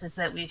excesses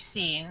that we've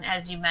seen,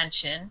 as you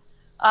mentioned.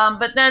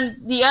 But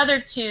then the other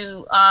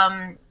two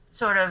vectors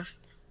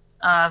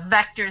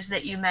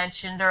that you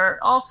mentioned are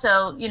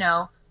also,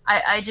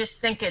 I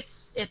just think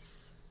it's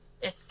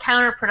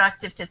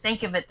counterproductive to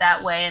think of it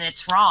that way, and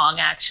it's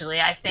wrong,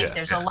 actually. I think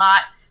there's a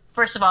lot.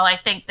 First of all, I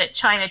think that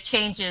China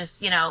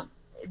changes,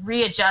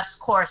 readjusts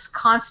course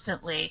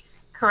constantly,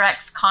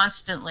 corrects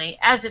constantly,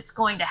 as it's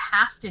going to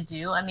have to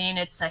do. I mean,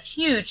 it's a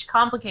huge,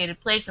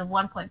 complicated place of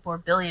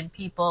 1.4 billion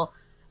people.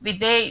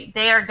 They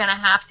are going to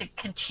have to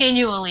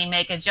continually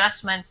make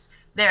adjustments.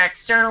 Their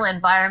external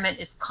environment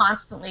is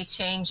constantly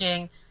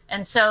changing.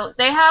 And so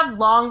they have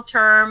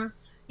long-term,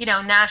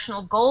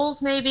 national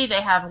goals maybe.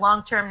 They have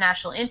long-term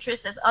national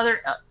interests, as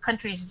other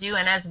countries do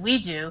and as we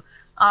do.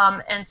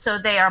 And so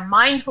they are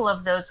mindful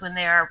of those when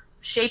they are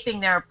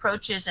shaping their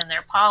approaches and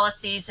their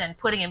policies and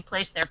putting in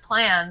place their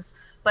plans.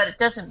 But it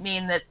doesn't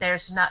mean that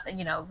there's not,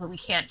 we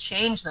can't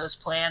change those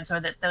plans, or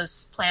that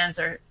those plans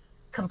are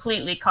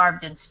completely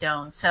carved in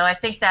stone. So I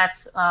think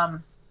that's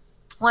one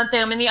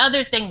thing. I mean, the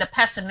other thing, the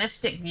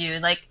pessimistic view,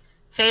 like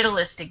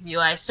fatalistic view,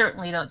 I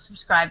certainly don't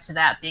subscribe to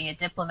that, being a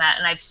diplomat.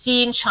 And I've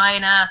seen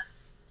China,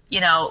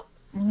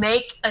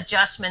 make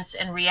adjustments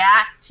and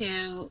react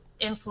to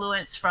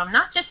influence from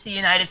not just the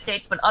United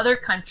States, but other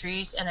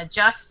countries, and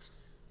adjust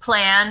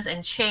plans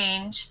and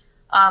change.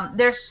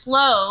 They're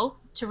slow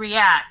to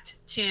react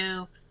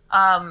to,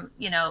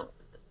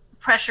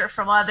 pressure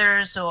from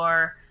others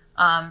or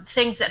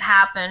things that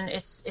happen.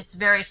 It's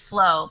very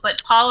slow,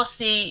 but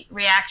policy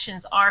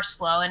reactions are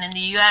slow. And in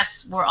the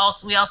U.S.,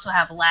 we also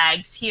have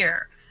lags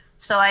here.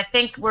 So I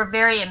think we're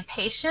very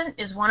impatient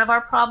is one of our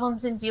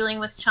problems in dealing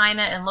with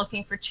China and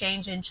looking for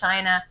change in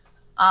China.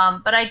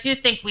 But I do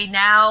think we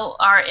now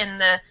are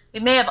we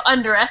may have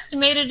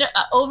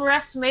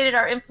overestimated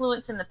our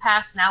influence in the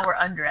past. Now we're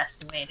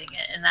underestimating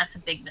it, and that's a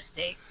big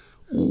mistake.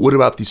 What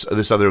about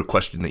this other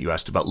question that you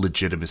asked about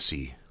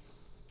legitimacy?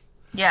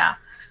 Yeah.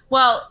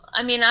 Well,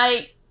 I mean,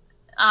 I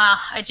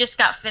just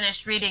got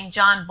finished reading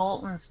John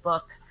Bolton's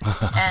book,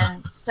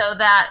 and so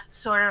that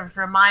sort of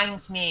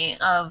reminds me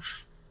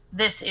of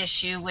this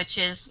issue, which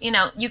is,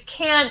 you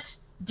can't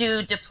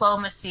do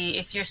diplomacy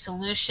if your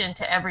solution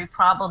to every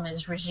problem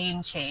is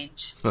regime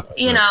change.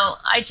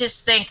 I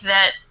just think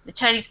that the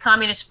Chinese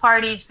Communist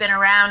Party's been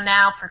around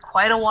now for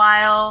quite a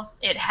while.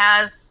 It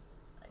has,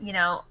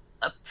 a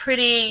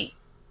pretty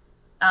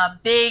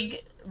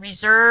big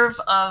reserve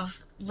of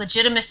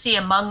legitimacy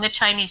among the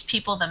Chinese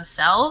people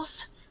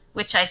themselves,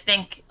 which I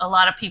think a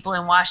lot of people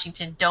in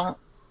Washington don't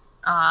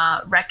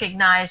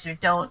recognize or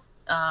don't,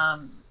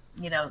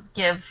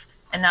 give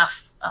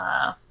enough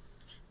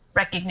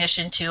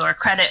recognition to or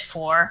credit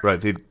for.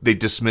 Right. They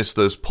dismiss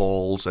those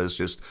polls as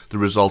just the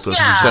result of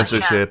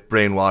censorship,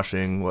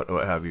 brainwashing, what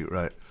have you,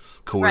 right?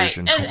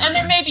 Coercion. Right. And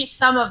there may be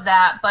some of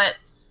that, but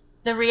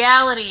the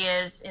reality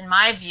is, in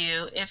my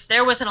view, if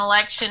there was an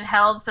election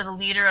held for the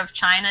leader of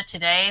China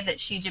today, that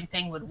Xi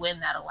Jinping would win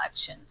that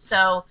election.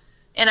 So,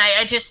 and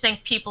I just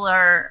think people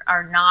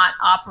are not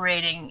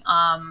operating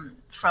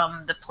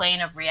from the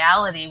plane of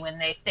reality when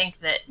they think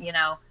that,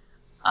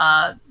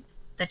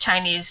 the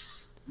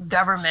Chinese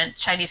government,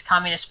 Chinese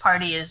Communist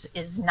Party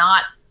is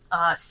not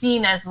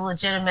seen as the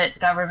legitimate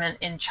government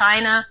in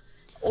China,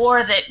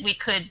 or that we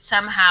could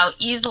somehow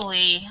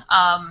easily,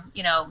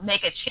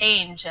 make a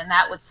change, and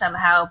that would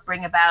somehow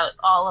bring about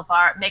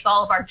make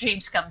all of our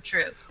dreams come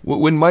true.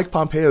 When Mike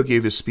Pompeo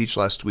gave his speech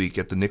last week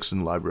at the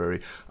Nixon Library,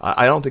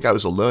 I don't think I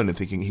was alone in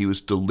thinking he was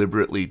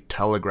deliberately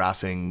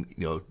telegraphing,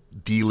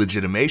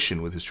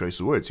 delegitimation with his choice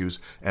of words. He was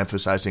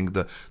emphasizing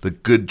the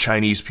good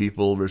Chinese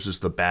people versus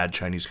the bad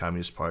Chinese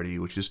Communist Party,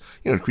 which is,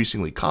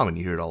 increasingly common.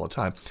 You hear it all the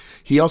time.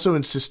 He also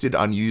insisted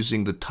on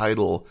using the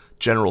title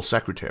General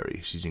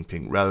Secretary, Xi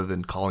Jinping, rather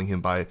than calling him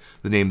by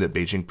the name that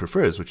Beijing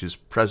prefers, which is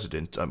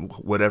President.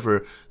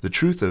 Whatever the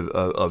truth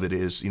of it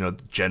is,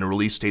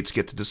 generally states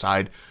get to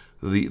decide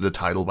the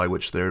title by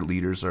which their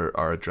leaders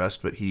are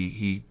addressed, but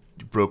he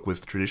broke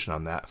with tradition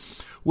on that.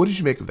 What did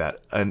you make of that?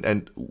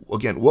 And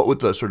again, what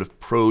would the sort of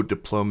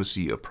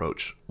pro-diplomacy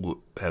approach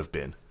have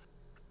been?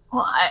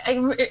 Well,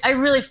 I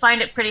really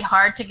find it pretty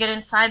hard to get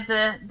inside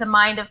the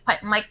mind of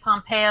Mike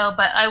Pompeo,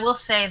 but I will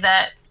say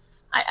that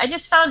I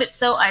just found it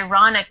so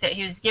ironic that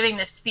he was giving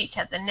this speech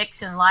at the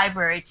Nixon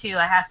Library, too.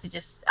 I have to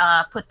just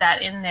put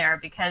that in there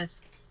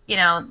because,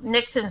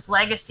 Nixon's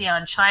legacy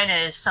on China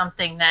is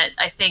something that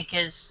I think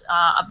is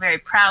a very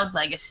proud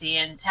legacy,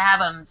 and to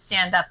have him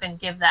stand up and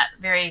give that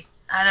very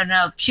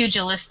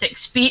pugilistic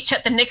speech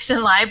at the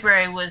Nixon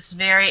Library was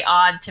very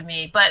odd to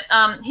me. But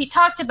he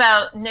talked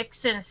about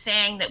Nixon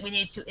saying that we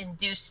need to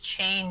induce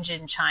change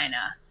in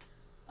China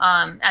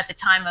at the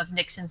time of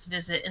Nixon's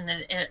visit in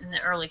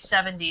the early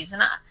 70s.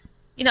 And,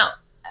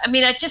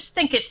 I just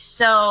think it's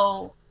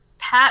so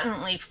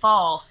patently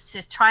false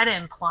to try to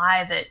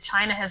imply that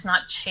China has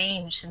not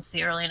changed since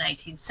the early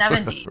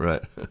 1970s.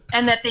 Right.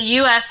 And that the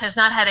U.S. has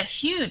not had a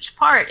huge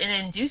part in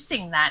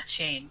inducing that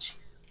change.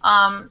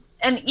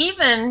 And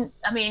even,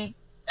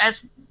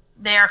 as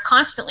they are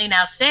constantly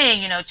now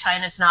saying,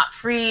 China's not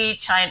free,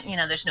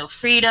 China, there's no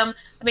freedom.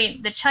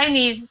 The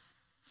Chinese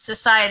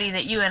society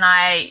that you and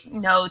I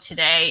know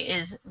today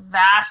is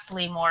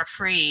vastly more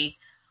free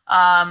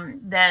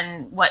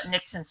than what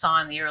Nixon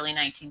saw in the early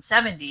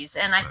 1970s.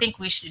 And I think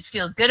we should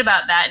feel good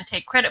about that and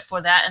take credit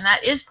for that. And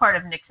that is part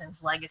of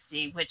Nixon's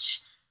legacy,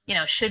 which,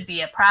 should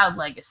be a proud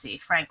legacy,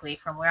 frankly,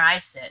 from where I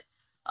sit.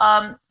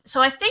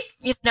 So I think,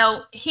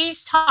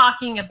 he's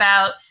talking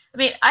about,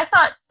 I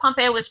thought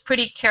Pompeo was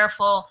pretty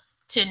careful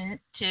to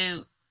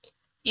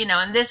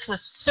and this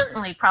was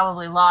certainly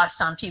probably lost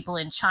on people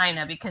in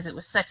China because it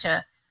was such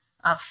a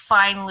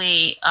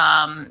finely,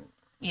 kind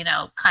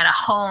of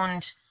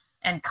honed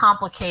and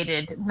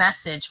complicated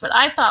message. But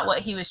I thought what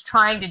he was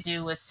trying to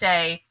do was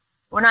say,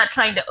 we're not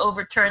trying to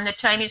overturn the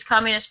Chinese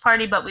Communist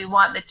Party, but we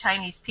want the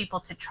Chinese people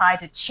to try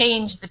to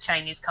change the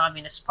Chinese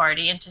Communist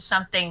Party into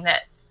something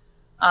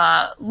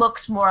that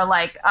looks more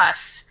like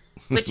us,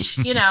 which,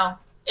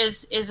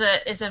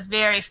 is a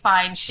very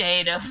fine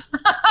shade of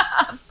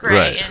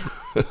gray right.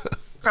 and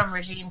from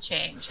regime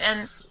change.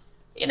 And,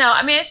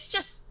 it's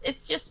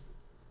just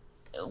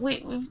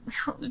we've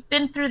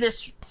been through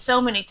this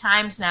so many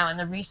times now in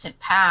the recent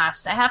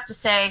past. I have to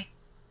say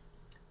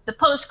the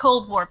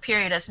post-Cold War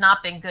period has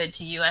not been good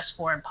to U.S.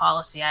 foreign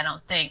policy, I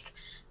don't think,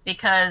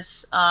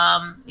 because,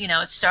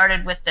 it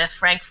started with the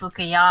Frank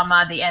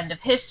Fukuyama, the end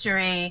of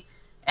history,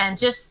 and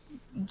just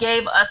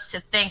gave us to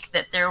think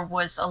that there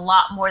was a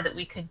lot more that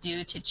we could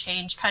do to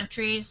change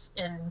countries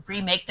and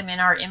remake them in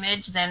our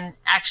image than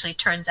actually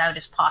turns out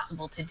is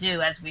possible to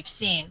do, as we've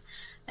seen.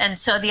 And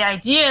so the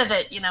idea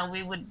that,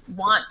 we would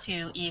want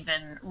to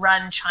even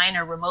run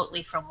China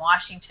remotely from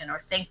Washington or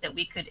think that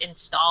we could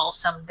install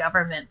some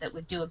government that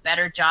would do a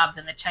better job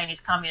than the Chinese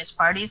Communist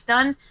Party's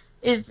done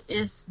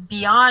is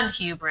beyond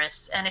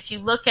hubris. And if you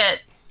look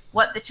at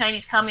what the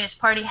Chinese Communist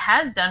Party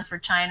has done for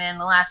China in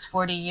the last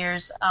 40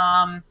 years,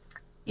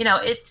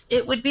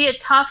 it would be a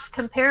tough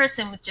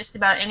comparison with just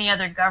about any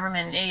other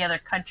government in any other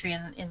country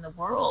in the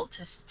world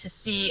to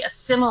see a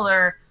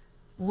similar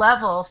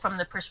level from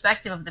the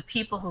perspective of the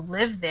people who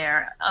live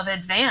there of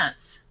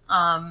advance.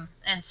 And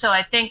so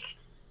I think,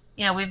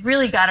 we've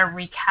really got to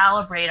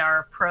recalibrate our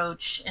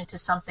approach into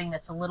something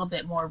that's a little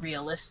bit more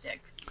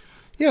realistic.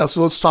 Yeah,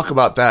 so let's talk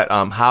about that,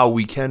 how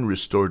we can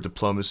restore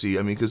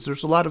diplomacy. Because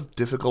there's a lot of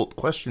difficult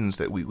questions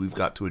that we've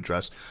got to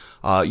address.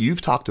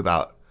 You've talked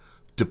about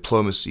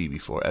diplomacy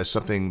before as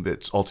something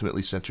that's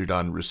ultimately centered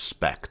on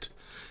respect.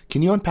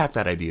 Can you unpack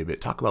that idea a bit?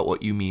 Talk about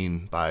what you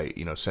mean by,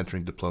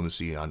 centering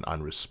diplomacy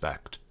on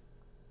respect.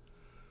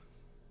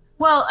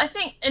 Well, I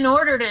think in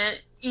order to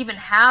even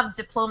have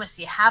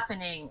diplomacy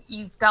happening,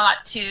 you've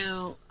got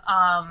to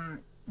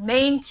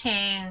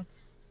maintain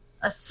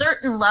a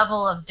certain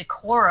level of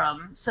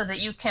decorum so that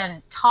you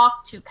can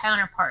talk to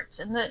counterparts.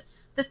 And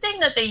the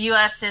thing that the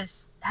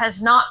U.S.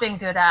 has not been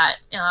good at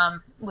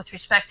with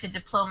respect to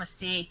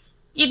diplomacy,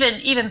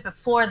 even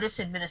before this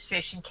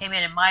administration came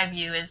in my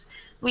view, is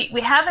we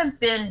haven't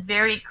been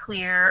very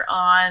clear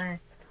on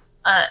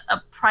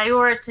a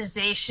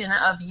prioritization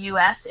of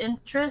U.S.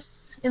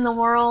 interests in the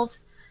world,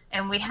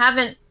 and we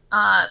haven't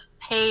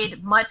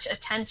paid much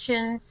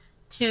attention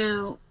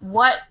to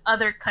what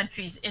other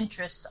countries'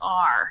 interests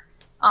are.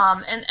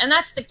 And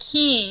that's the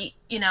key,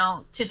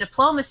 to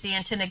diplomacy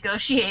and to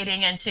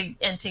negotiating and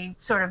to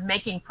sort of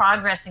making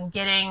progress and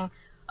getting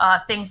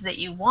things that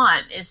you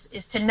want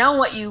is to know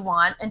what you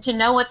want and to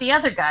know what the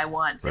other guy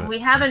wants. Right. And we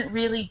haven't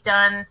really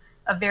done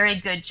a very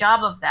good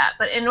job of that.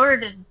 But in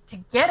order to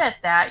get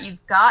at that,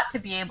 you've got to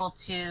be able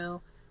to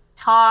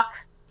talk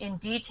in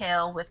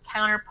detail with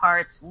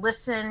counterparts,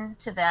 listen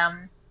to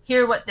them,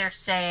 hear what they're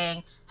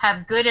saying,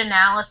 have good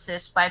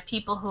analysis by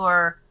people who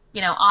are,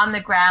 on the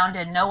ground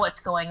and know what's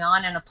going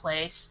on in a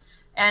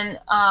place. And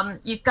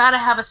you've got to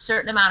have a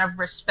certain amount of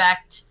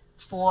respect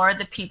for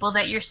the people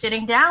that you're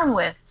sitting down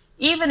with,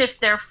 even if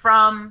they're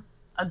from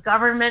a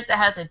government that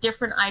has a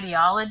different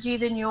ideology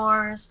than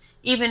yours,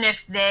 even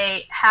if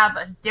they have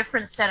a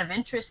different set of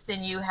interests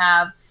than you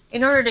have.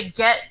 In order to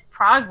get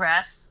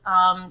progress,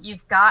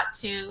 you've got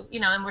to,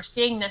 and we're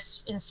seeing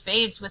this in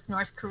spades with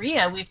North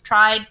Korea. We've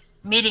tried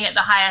meeting at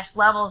the highest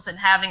levels and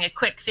having a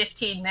quick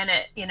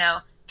 15-minute,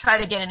 try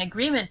to get an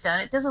agreement done.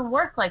 It doesn't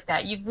work like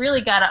that. You've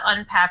really got to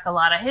unpack a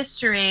lot of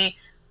history,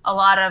 a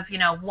lot of,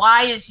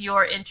 why is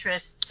your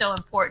interest so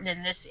important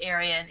in this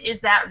area? And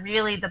is that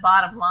really the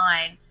bottom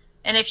line?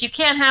 And if you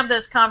can't have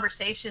those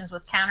conversations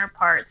with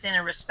counterparts in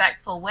a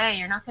respectful way,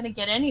 you're not going to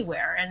get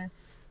anywhere. And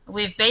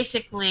we've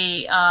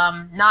basically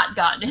not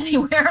gotten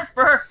anywhere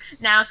for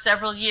now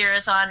several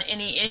years on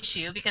any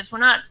issue because we're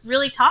not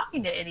really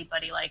talking to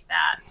anybody like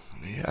that.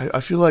 Yeah, I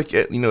feel like,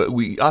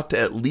 we ought to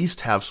at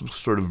least have some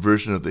sort of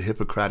version of the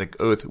Hippocratic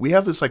Oath. We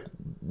have this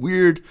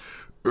weird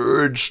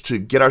urge to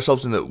get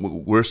ourselves into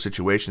worse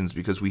situations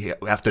because we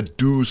have to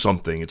do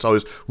something. It's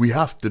always, we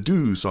have to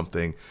do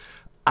something.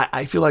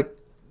 I feel like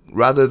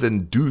rather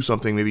than do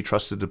something, maybe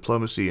trust the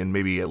diplomacy and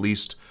maybe at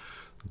least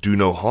do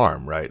no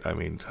harm, right? I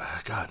mean,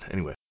 God,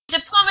 anyway.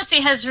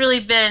 Diplomacy has really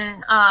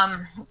been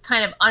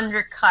kind of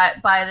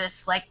undercut by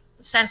this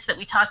sense that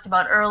we talked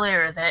about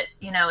earlier that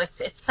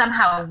it's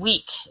somehow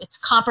weak. It's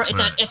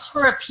it's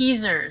for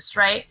appeasers,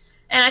 right?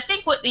 And I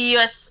think what the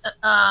U.S.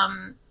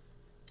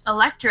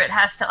 Electorate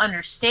has to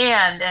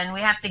understand, and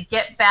we have to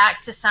get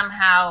back to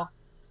somehow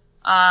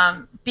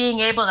being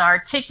able to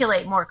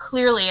articulate more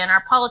clearly, and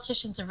our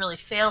politicians have really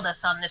failed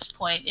us on this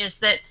point, is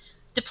that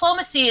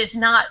diplomacy is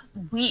not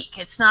weak.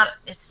 It's not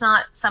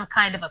some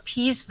kind of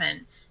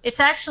appeasement. It's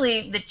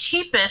actually the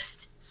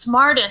cheapest,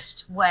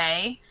 smartest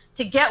way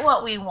to get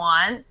what we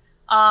want,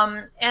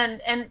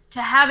 and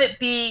to have it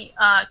be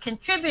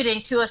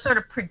contributing to a sort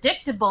of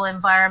predictable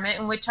environment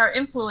in which our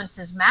influence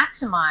is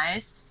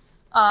maximized,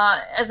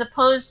 as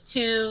opposed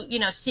to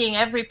seeing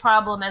every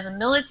problem as a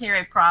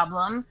military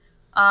problem,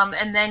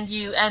 and then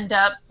you end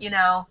up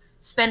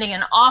spending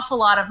an awful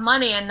lot of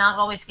money and not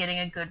always getting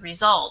a good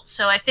result.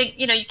 So I think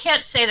you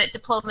can't say that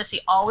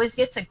diplomacy always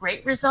gets a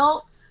great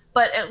result,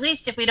 but at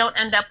least if we don't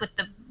end up with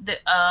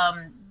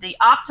the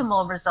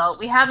optimal result,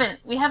 we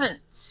haven't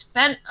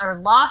spent or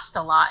lost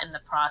a lot in the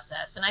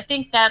process. And I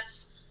think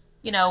that's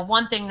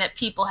one thing that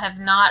people have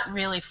not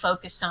really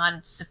focused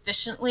on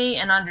sufficiently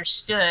and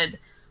understood.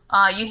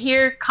 You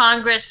hear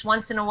Congress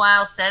once in a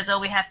while says, "Oh,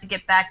 we have to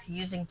get back to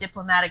using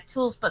diplomatic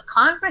tools," but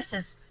Congress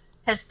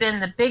has been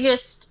the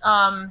biggest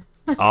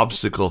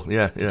obstacle,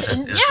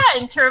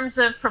 in terms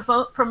of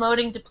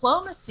promoting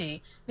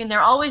diplomacy. I mean,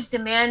 they're always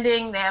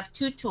demanding. They have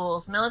two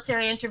tools: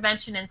 military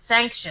intervention and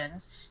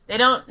sanctions. They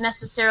don't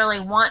necessarily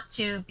want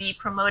to be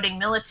promoting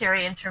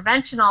military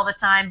intervention all the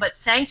time, but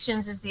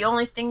sanctions is the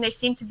only thing they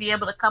seem to be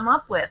able to come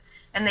up with.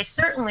 And they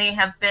certainly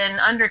have been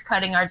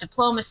undercutting our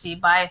diplomacy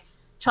by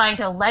trying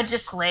to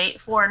legislate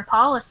foreign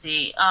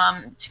policy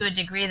to a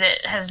degree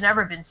that has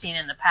never been seen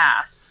in the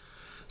past.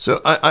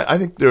 So I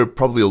think there are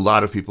probably a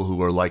lot of people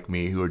who are like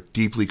me, who are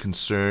deeply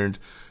concerned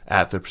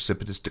at the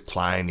precipitous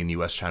decline in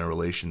U.S.-China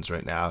relations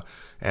right now,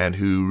 and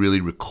who really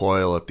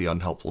recoil at the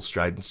unhelpful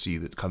stridency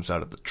that comes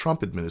out of the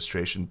Trump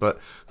administration, but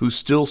who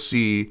still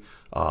see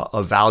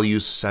a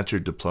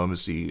values-centered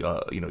diplomacy,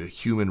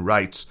 human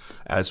rights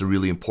as a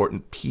really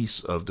important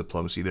piece of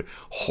diplomacy. They're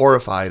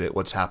horrified at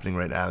what's happening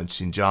right now in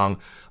Xinjiang.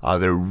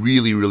 They're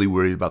really, really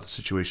worried about the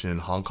situation in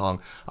Hong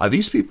Kong.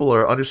 These people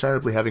are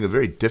understandably having a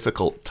very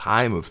difficult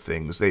time of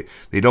things.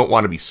 They don't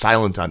want to be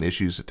silent on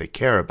issues that they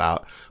care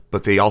about,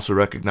 but they also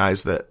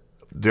recognize that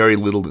very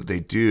little that they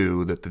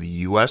do, that the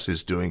U.S.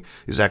 is doing,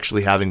 is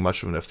actually having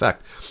much of an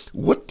effect.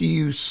 What do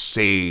you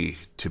say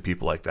to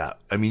people like that?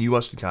 I mean, you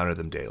must encounter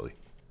them daily.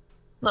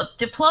 Look,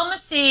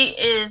 diplomacy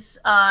is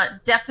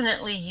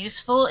definitely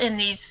useful in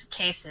these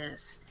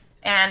cases,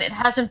 and it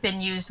hasn't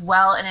been used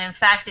well, and in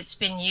fact, it's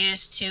been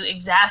used to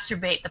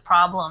exacerbate the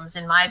problems,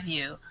 in my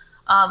view.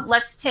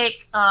 Let's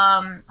take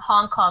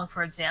Hong Kong,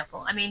 for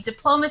example. I mean,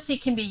 diplomacy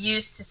can be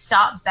used to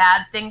stop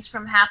bad things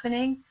from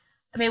happening.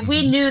 I mean,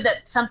 we knew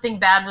that something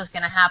bad was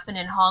going to happen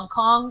in Hong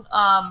Kong,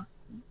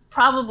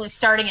 probably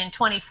starting in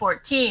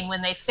 2014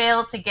 when they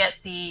failed to get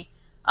the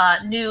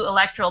new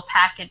electoral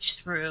package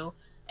through,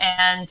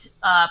 and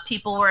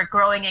people were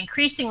growing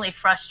increasingly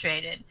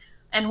frustrated.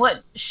 And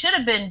what should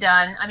have been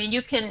done, I mean,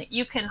 you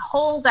can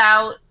hold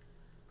out,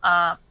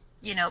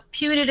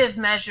 punitive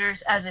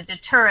measures as a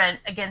deterrent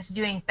against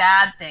doing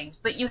bad things,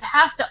 but you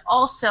have to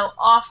also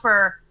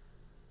offer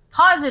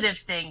positive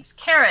things,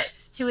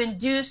 carrots, to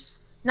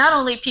induce not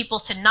only people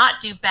to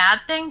not do bad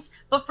things,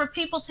 but for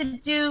people to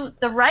do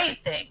the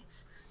right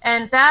things.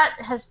 And that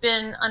has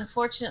been,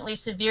 unfortunately,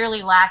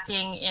 severely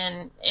lacking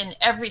in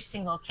every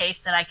single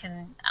case that I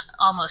can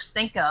almost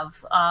think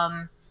of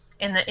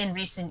in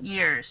recent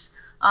years.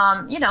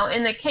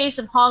 In the case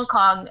of Hong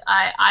Kong,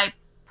 I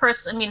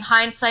personally, I mean,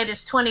 hindsight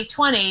is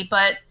 20/20,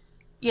 but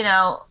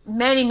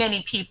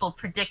many people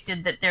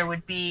predicted that there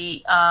would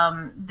be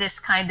this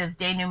kind of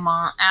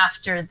denouement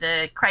after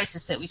the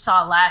crisis that we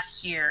saw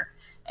last year.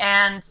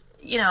 And,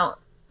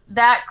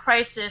 that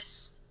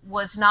crisis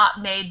was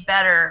not made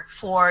better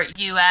for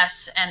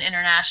U.S. and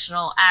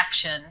international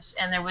actions.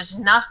 And there was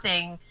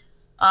nothing,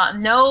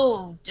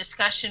 no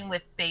discussion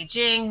with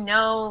Beijing,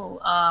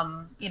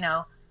 no,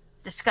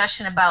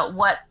 discussion about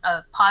what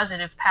a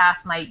positive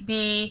path might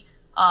be,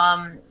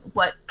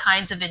 what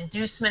kinds of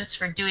inducements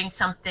for doing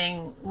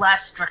something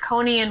less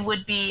draconian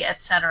would be,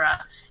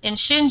 etc. In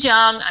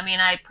Xinjiang,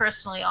 I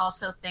personally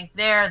also think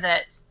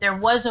that there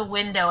was a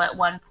window at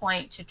one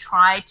point to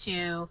try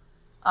to,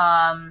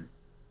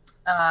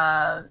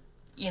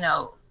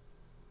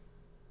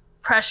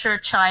 pressure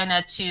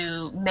China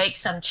to make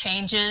some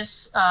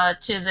changes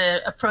to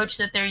the approach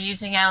that they're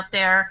using out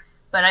there.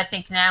 But I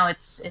think now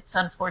it's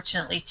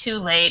unfortunately too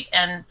late.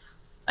 And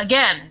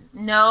again,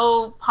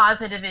 no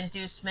positive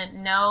inducement,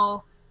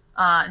 no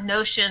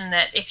notion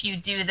that if you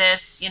do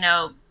this,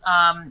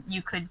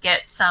 you could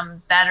get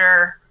some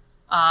better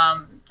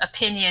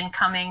opinion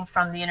coming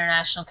from the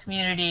international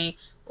community,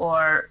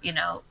 or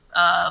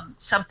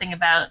something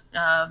about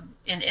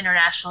in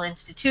international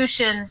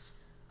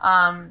institutions.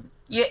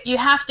 You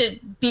have to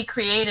be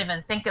creative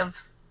and think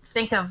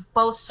of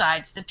both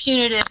sides, the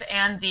punitive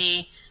and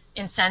the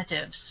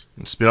incentives.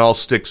 It's been all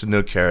sticks and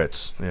no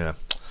carrots. Yeah.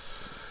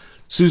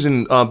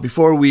 Susan,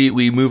 before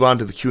we move on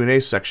to the Q&A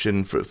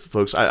section for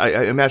folks,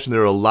 I imagine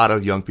there are a lot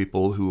of young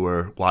people who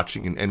are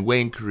watching and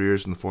weighing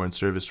careers in the Foreign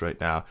Service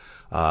right now,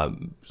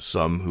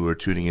 some who are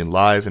tuning in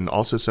live and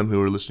also some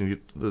who are listening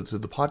to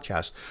the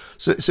podcast.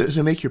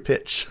 So make your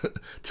pitch.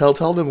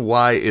 Tell them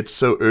why it's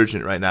so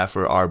urgent right now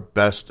for our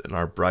best and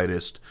our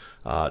brightest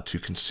to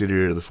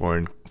consider the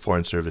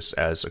Foreign Service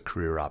as a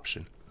career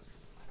option.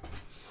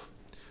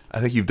 I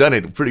think you've done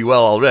it pretty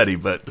well already,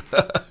 but...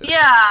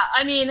 Yeah,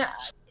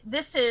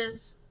 this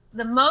is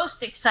the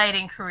most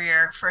exciting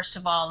career, first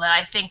of all, that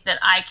I think that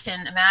I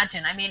can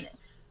imagine.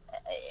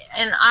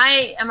 And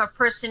I am a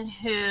person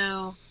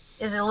who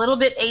is a little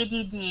bit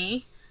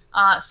ADD,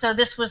 so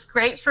this was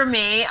great for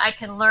me. I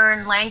can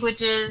learn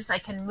languages, I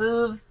can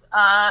move,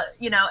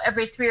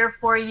 every 3 or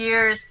 4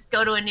 years,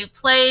 go to a new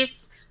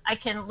place. I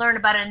can learn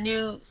about a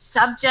new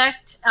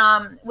subject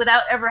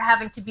without ever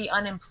having to be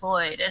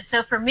unemployed. And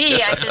so for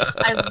me,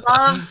 I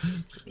loved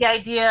the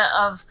idea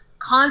of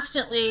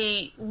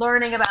constantly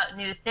learning about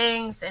new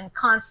things and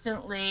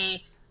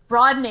constantly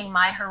broadening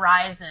my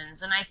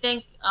horizons. And I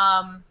think,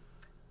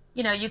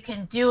 you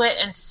can do it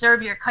and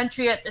serve your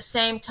country at the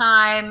same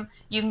time.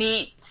 You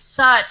meet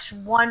such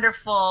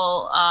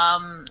wonderful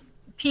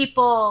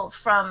people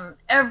from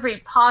every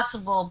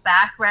possible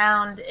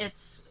background.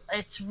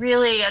 It's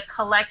really a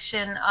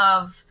collection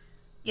of,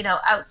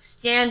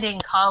 outstanding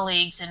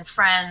colleagues and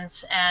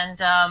friends,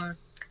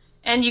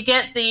 and you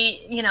get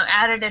the,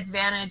 added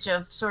advantage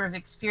of sort of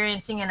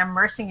experiencing and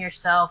immersing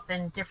yourself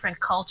in different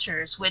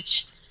cultures,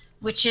 which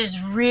is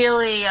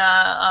really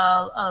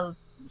a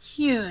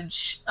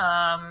huge,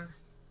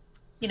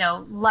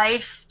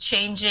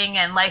 life-changing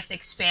and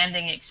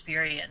life-expanding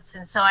experience.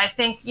 And so I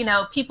think,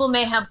 people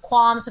may have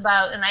qualms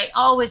about, and I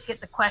always get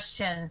the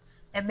question,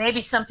 and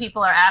maybe some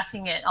people are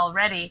asking it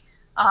already,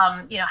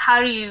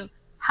 how do you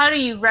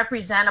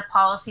represent a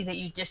policy that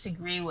you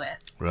disagree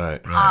with?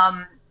 Right.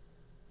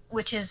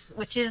 Which is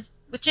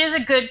a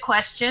good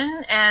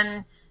question,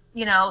 and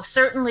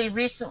certainly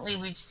recently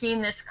we've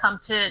seen this come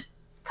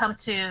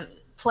to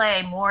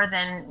play more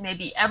than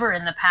maybe ever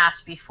in the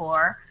past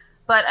before.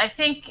 But I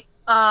think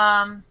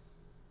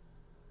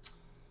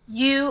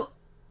you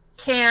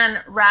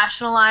can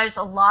rationalize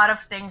a lot of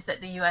things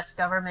that the U.S.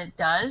 government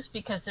does,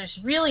 because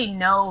there's really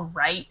no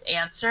right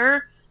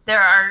answer.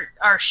 There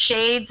are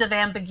shades of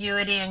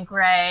ambiguity and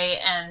gray,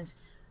 and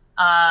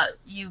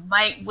you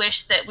might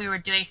wish that we were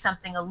doing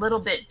something a little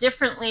bit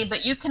differently,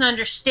 but you can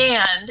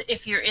understand,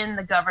 if you're in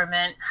the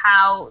government,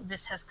 how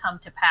this has come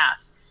to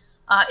pass.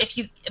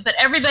 But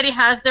everybody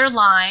has their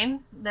line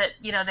that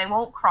they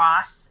won't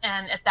cross,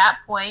 and at that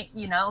point,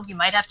 you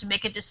might have to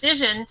make a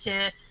decision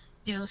to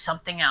do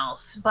something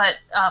else. But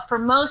for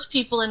most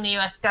people in the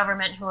U.S.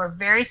 government who are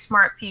very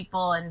smart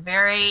people and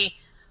very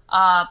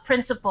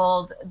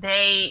principled,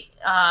 they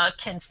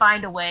can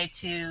find a way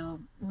to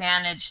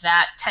manage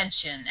that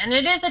tension. And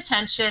it is a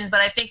tension,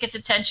 but I think it's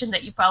a tension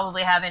that you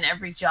probably have in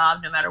every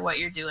job, no matter what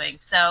you're doing.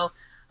 So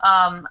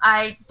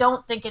I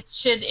don't think it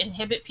should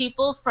inhibit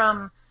people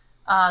from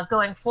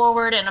going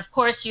forward. And of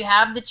course, you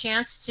have the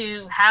chance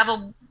to have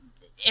an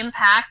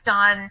impact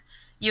on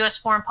U.S.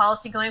 foreign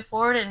policy going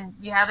forward, and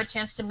you have a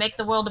chance to make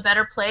the world a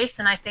better place.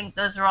 And I think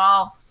those are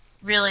all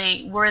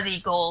really worthy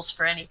goals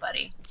for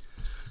anybody.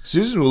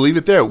 Susan, we'll leave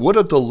it there. What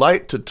a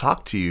delight to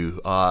talk to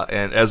you,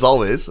 and as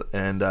always,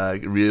 and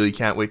really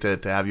can't wait to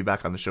have you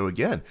back on the show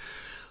again.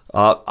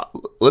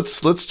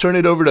 Let's turn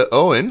it over to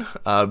Owen.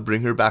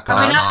 Bring her back on.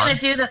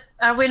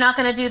 Are we not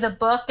going to do the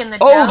book and the?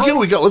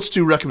 Oh, yeah, let's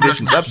do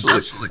recommendations.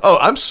 Absolutely. Oh,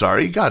 I'm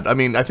sorry. God, I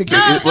think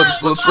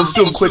let's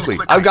do them quickly.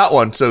 I've got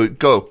one, so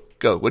go.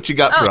 What you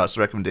got for us?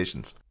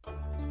 Recommendations.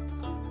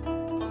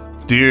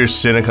 Dear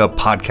Sinica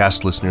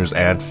podcast listeners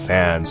and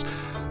fans,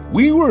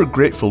 we were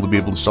grateful to be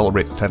able to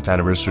celebrate the 10th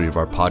anniversary of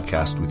our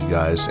podcast with you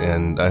guys,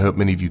 and I hope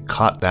many of you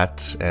caught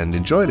that and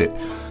enjoyed it.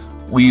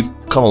 We've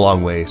come a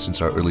long way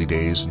since our early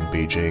days in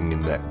Beijing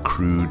in that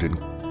crude and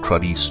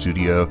cruddy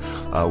studio.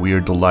 We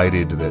are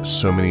delighted that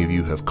so many of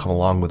you have come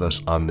along with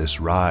us on this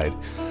ride.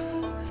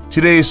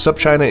 Today's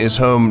SupChina is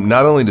home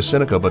not only to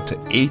Sinica, but to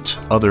 8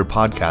 other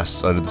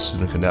podcasts under the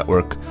Sinica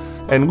network,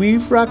 and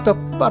we've racked up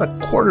about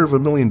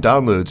 250,000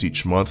 downloads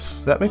each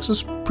month. That makes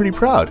us pretty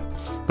proud.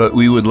 But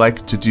we would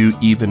like to do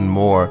even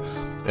more,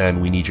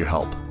 and we need your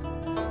help.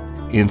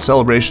 In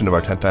celebration of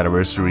our 10th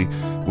anniversary,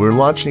 we're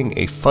launching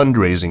a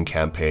fundraising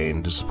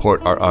campaign to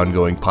support our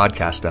ongoing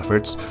podcast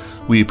efforts.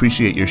 We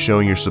appreciate your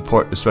showing your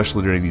support,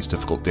 especially during these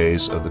difficult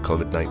days of the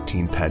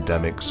COVID-19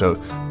 pandemic, so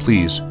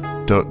please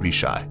don't be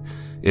shy.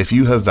 If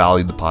you have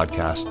valued the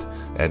podcast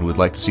and would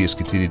like to see us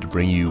continue to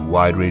bring you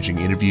wide-ranging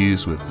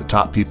interviews with the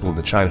top people in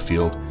the China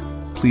field,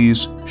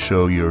 please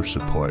show your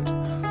support.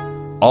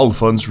 All the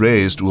funds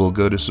raised will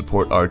go to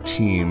support our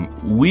team.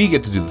 We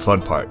get to do the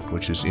fun part,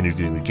 which is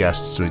interviewing the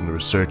guests, doing the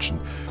research, and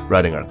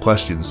writing our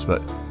questions,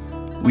 but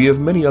we have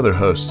many other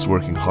hosts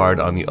working hard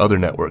on the other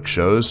network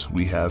shows.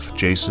 We have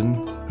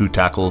Jason, who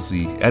tackles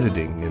the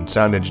editing and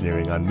sound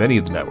engineering on many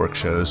of the network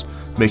shows,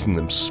 making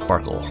them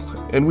sparkle.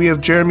 And we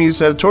have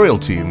Jeremy's editorial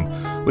team,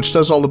 which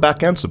does all the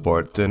back-end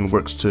support and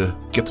works to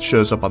get the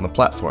shows up on the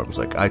platforms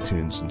like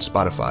iTunes and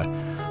Spotify,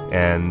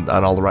 and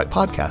on all the right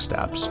podcast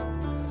apps.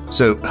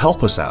 So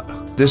help us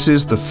out. This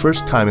is the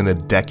first time in a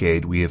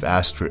decade we have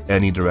asked for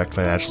any direct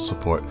financial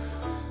support.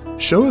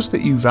 Show us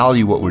that you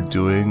value what we're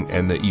doing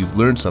and that you've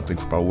learned something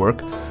from our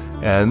work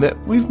and that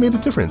we've made a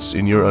difference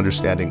in your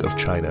understanding of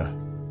China.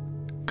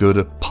 Go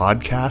to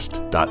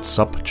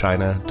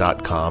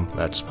podcast.supchina.com.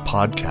 That's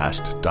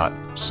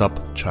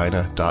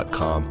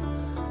podcast.supchina.com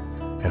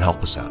and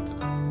help us out.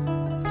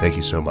 Thank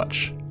you so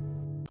much.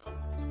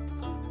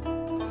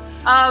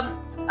 All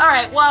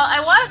right, well,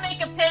 I want to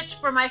make a pitch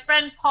for my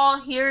friend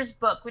Paul Here's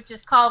book, which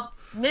is called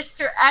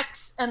Mr.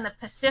 X and the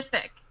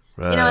Pacific.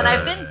 Right. You know, and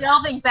I've been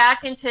delving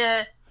back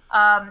into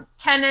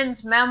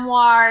Kennan's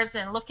memoirs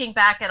and looking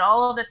back at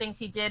all of the things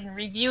he did and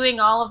reviewing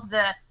all of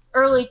the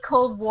early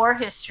Cold War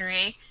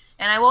history.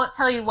 And I won't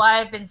tell you why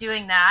I've been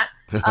doing that.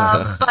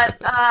 But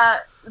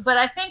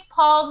I think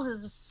Paul's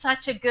is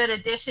such a good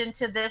addition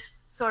to this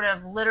sort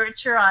of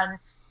literature on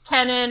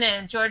Kennan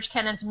and George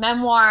Kennan's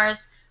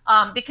memoirs.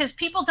 Because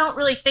people don't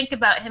really think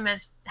about him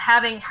as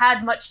having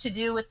had much to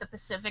do with the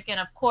Pacific. And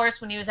of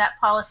course, when he was at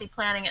policy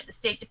planning at the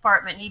State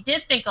Department, he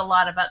did think a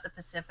lot about the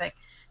Pacific.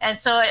 And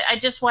so I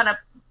just want to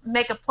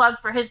make a plug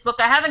for his book.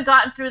 I haven't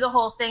gotten through the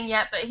whole thing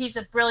yet, but he's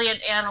a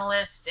brilliant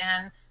analyst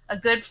and a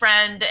good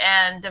friend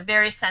and a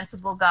very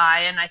sensible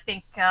guy. And I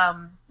think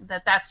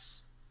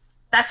that's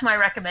my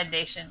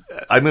recommendation.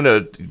 I'm going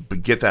to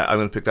get that. I'm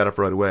going to pick that up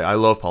right away. I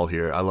love Paul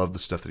here. I love the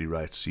stuff that he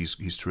writes.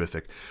 He's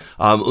terrific.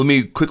 Let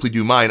me quickly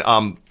do mine.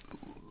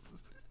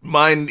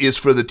 Mine is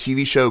for the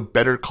TV show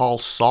Better Call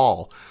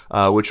Saul,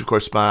 which of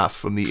course spun off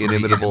from the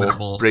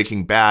inimitable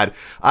Breaking Bad.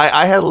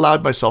 I had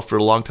allowed myself for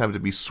a long time to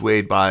be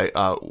swayed by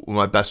one of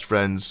my best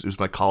friends, who's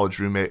my college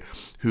roommate,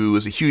 who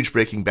was a huge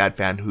Breaking Bad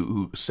fan,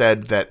 who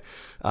said that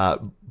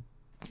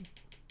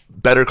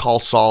Better Call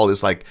Saul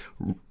is like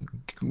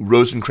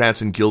Rosencrantz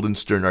and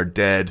Guildenstern are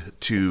dead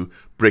to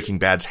Breaking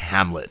Bad's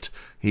Hamlet.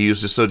 He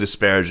was just so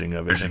disparaging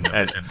of it, and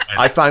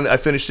I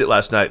finished it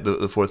last night, the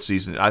 4th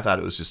season. I thought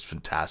it was just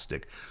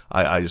fantastic.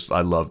 I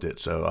loved it.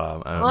 So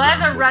I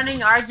have a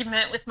running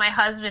argument with my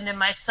husband and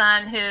my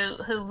son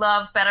who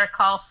love Better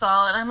Call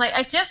Saul, and I'm like,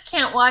 I just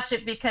can't watch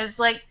it because,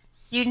 like,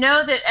 you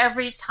know that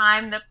every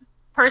time the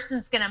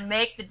person's going to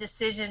make the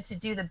decision to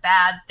do the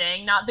bad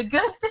thing, not the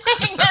good thing,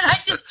 and I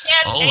just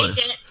can't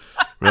take it.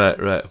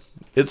 Right.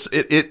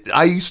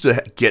 I used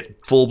to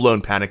get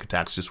full-blown panic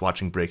attacks just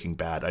watching Breaking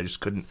Bad. I just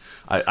couldn't.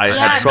 I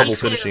had trouble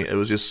finishing it. It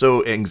was just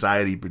so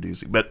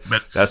anxiety-producing. But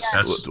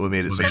that's what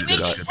made it such a good We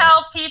should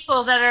tell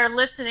people that are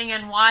listening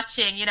and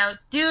watching,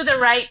 do the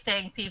right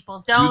thing,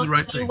 people.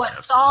 Don't do what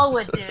Saul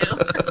would do.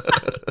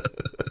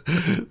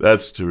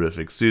 That's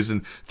terrific.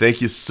 Susan,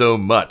 thank you so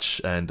much.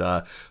 And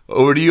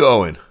over to you,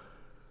 Owen.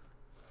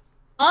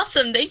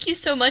 Awesome. Thank you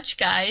so much,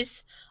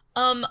 guys.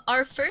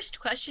 Our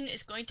first question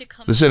is going to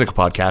come... The Sinica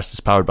podcast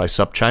is powered by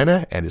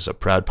SupChina and is a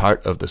proud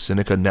part of the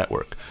Sinica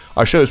network.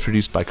 Our show is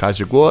produced by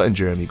Kaiser and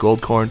Jeremy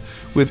Goldkorn,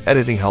 with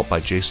editing help by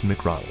Jason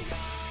McRonald.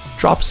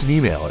 Drop us an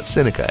email at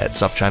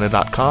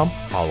sinica@supchina.com,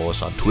 follow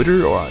us on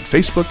Twitter or on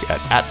Facebook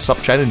at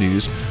SupChina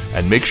News,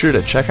 and make sure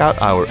to check out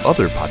our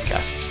other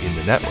podcasts in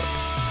the network.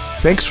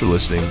 Thanks for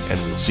listening,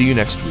 and we'll see you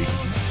next week.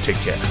 Take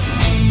care.